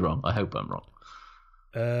 But I could be wrong. I hope I'm wrong.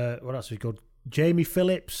 What else is good? Jamie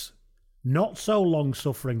Phillips, not so long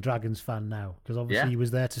suffering Dragons fan now, because obviously he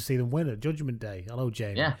was there to see them win at Judgment Day. Hello,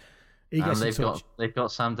 Jamie. Yeah, he gets in touch. They've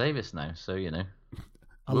got Sam Davis now, so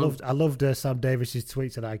I loved Sam Davis's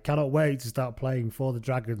tweet today. Cannot wait to start playing for the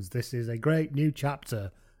Dragons. This is a great new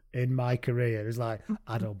chapter in my career. It's like,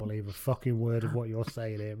 I don't believe a fucking word of what you're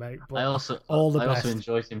saying here, mate. But I also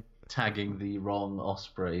enjoyed him tagging the wrong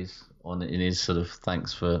Ospreys in his sort of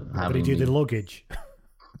thanks for having. Did he do the luggage?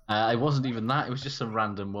 It wasn't even that. It was just some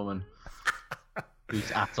random woman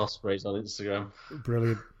who's at Ospreys on Instagram.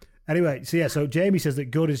 Brilliant. Anyway, so Jamie says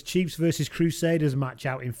that good is Chiefs versus Crusaders match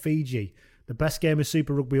out in Fiji. The best game of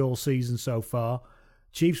Super Rugby all season so far.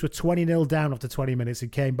 Chiefs were 20-0 down after 20 minutes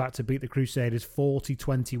and came back to beat the Crusaders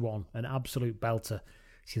 40-21. An absolute belter.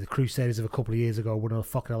 See, the Crusaders of a couple of years ago wouldn't have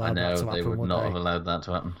fucking allowed that to happen. They would not have allowed that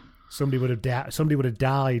to happen. Somebody would have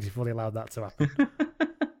died before they allowed that to happen.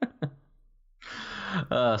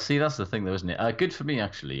 See, that's the thing, though, isn't it? Good for me,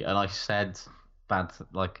 actually. And I said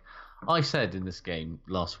I said in this game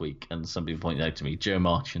last week, and somebody pointed out to me, Joe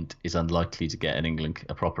Marchant is unlikely to get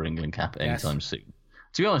a proper England cap anytime soon.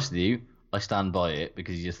 To be honest with you, I stand by it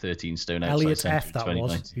because he's a 13 stone outside Elliot centre. F. That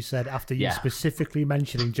was who said after you specifically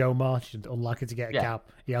mentioning Joe Marchant unlikely to get a cap,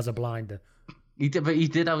 he has a blinder. He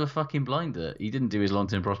did have a fucking blinder. He didn't do his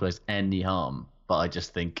long-term prospects any harm, but I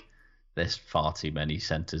just think there's far too many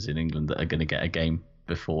centres in England that are going to get a game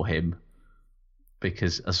before him,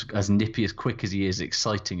 because as nippy, as quick as he is,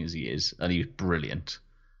 exciting as he is, and he was brilliant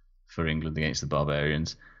for England against the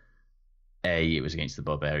Barbarians. A, it was against the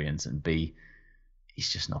Barbarians, and B, he's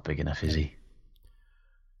just not big enough, is he?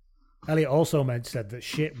 Elliot also said that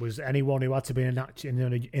shit was anyone who had to be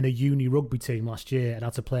in a uni rugby team last year and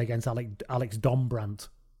had to play against Alex Dombrandt,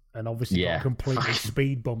 and obviously got completely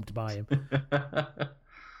speed bumped by him.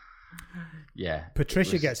 Yeah.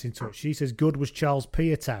 Patricia gets in touch. She says good was Charles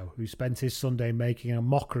Piatow, who spent his Sunday making a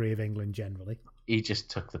mockery of England generally. he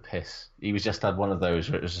just took the piss. He was just had one of those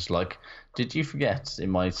where it was just like, did you forget in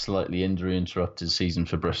my slightly injury-interrupted season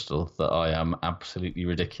for Bristol that I am absolutely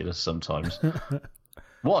ridiculous sometimes?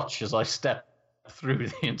 Watch as I step through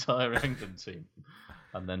the entire England team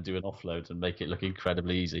and then do an offload and make it look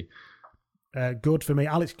incredibly easy. Good for me.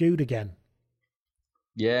 Alex Goode again.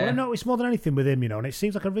 Yeah. Well, no, it's more than anything with him, and it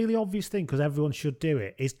seems like a really obvious thing because everyone should do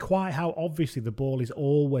it. It's quite how obviously the ball is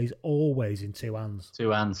always in two hands. Two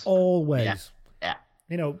hands. Always. Yeah.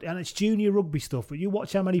 And it's junior rugby stuff, but you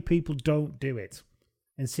watch how many people don't do it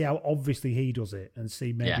and see how obviously he does it and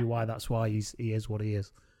see maybe why that's why he is what he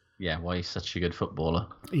is. Yeah, why he's such a good footballer.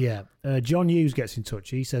 Yeah. John Hughes gets in touch.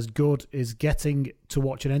 He says, Good is getting to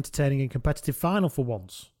watch an entertaining and competitive final for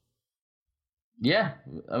once. Yeah,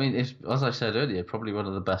 I mean, it's, as I said earlier, probably one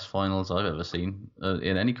of the best finals I've ever seen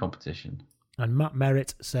in any competition. And Matt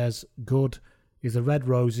Merritt says, Good is the Red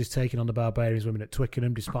Roses taking on the Barbarians women at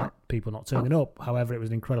Twickenham, despite people not turning up. However, it was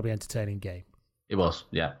an incredibly entertaining game. It was,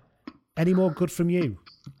 yeah. Any more good from you?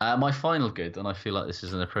 My final good, and I feel like this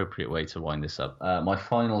is an appropriate way to wind this up. My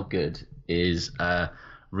final good is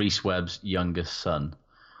Rhys Webb's youngest son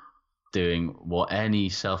doing what any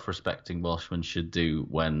self-respecting Welshman should do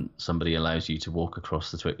when somebody allows you to walk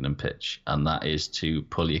across the Twickenham pitch, and that is to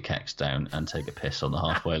pull your kecks down and take a piss on the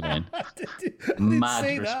halfway line.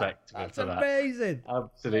 Mad respect to him for that. That's amazing.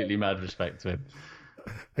 Absolutely mad respect to him.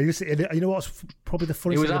 You know what's probably the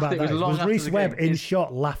funniest thing about that was Rhys Webb in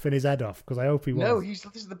shot laughing his head off, because I hope he was. No, this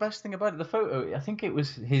is the best thing about it. The photo, I think it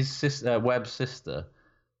was his sister, Webb's sister,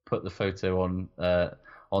 put the photo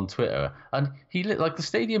on Twitter, and he looked like the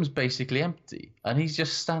stadium's basically empty, and he's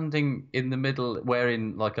just standing in the middle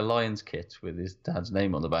wearing like a Lions kit with his dad's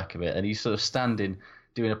name on the back of it, and he's sort of standing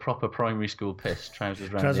doing a proper primary school piss, trousers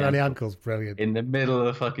around the ankles, brilliant, in the middle of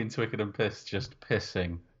the fucking Twickenham piss, just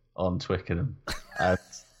pissing on Twickenham.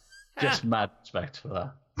 Just mad respect for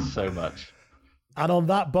that so much. And on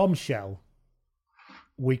that bombshell,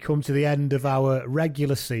 we come to the end of our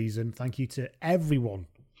regular season. Thank you to everyone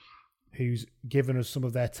who's given us some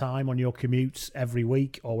of their time on your commutes every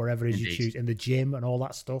week or wherever it is you choose, in the gym and all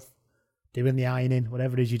that stuff, doing the ironing,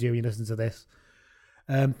 whatever it is you do, you listen to this.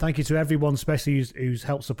 Thank you to everyone, especially who's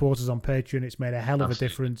helped support us on Patreon. It's made a hell of a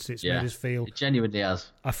difference. It's made us feel... It genuinely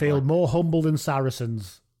has. I feel more humble than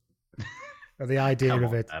Saracens at the idea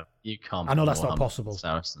of it. No, you can't. I know that's not possible.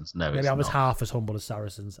 Saracens, no, maybe I was not. half as humble as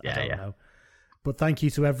Saracens. I don't know. But thank you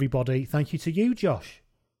to everybody. Thank you to you, Josh.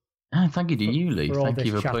 Oh, thank you to you, Lee. Thank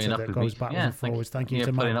you for putting up with me. Thank you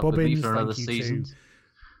to Matt Bubbins. Thank you to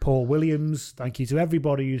Paul Williams. Thank you to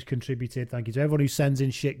everybody who's contributed. Thank you to everyone who sends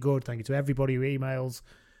in shit good. Thank you to everybody who emails.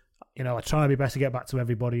 You know, I try my best to get back to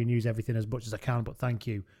everybody and use everything as much as I can, but thank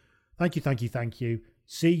you. Thank you, thank you, thank you.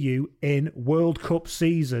 See you in World Cup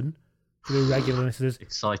season through regular listeners.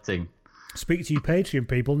 Exciting. Speak to you Patreon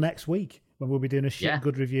people next week when we'll be doing a shit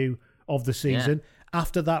good review of the season.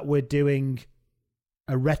 After that, we're doing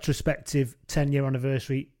a retrospective 10-year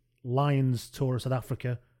anniversary Lions Tour of South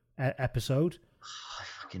Africa episode.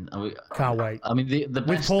 Can't wait. I mean, the best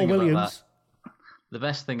with Paul thing Williams. About that, the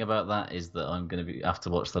best thing about that is that I'm going to have to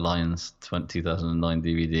watch the Lions 2009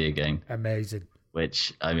 DVD again. Amazing.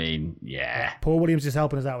 Which, I mean, Paul Williams is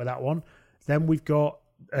helping us out with that one. Then we've got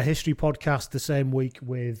a history podcast the same week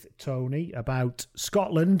with Tony about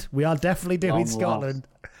Scotland. We are definitely doing Scotland.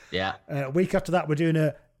 Yeah. A week after that, we're doing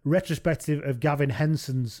a retrospective of Gavin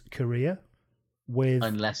Henson's career with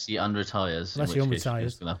unless he unretires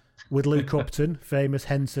with Luke Upton, famous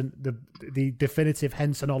Henson, the definitive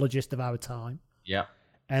Hensonologist of our time. Yeah.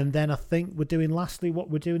 And then I think we're doing a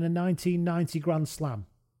 1990 Grand Slam.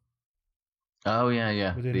 Oh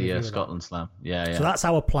yeah, the Scotland Slam. Yeah. So that's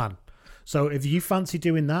our plan. So if you fancy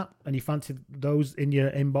doing that and you fancy those in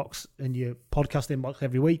your inbox, in your podcast inbox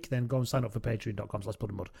every week, then go and sign up for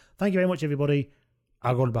patreon.com/bloodandmud. Thank you very much, everybody.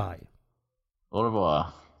 Goodbye. Au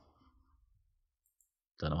revoir.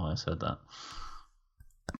 Don't know why I said that.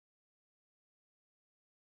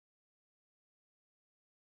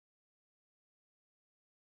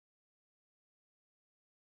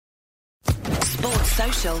 Sports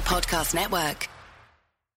Social Podcast Network.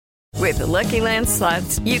 With the Lucky Land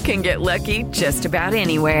Slots, you can get lucky just about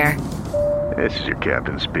anywhere. This is your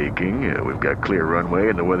captain speaking. We've got clear runway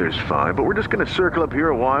and the weather's fine, but we're just going to circle up here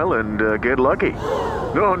a while and get lucky.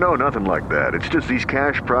 No, nothing like that. It's just these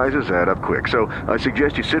cash prizes add up quick. So I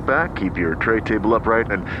suggest you sit back, keep your tray table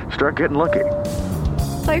upright, and start getting lucky.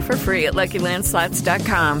 Play for free at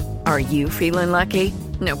LuckyLandSlots.com. Are you feeling lucky?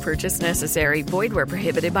 No purchase necessary. Void where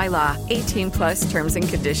prohibited by law. 18+ terms and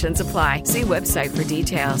conditions apply. See website for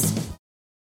details.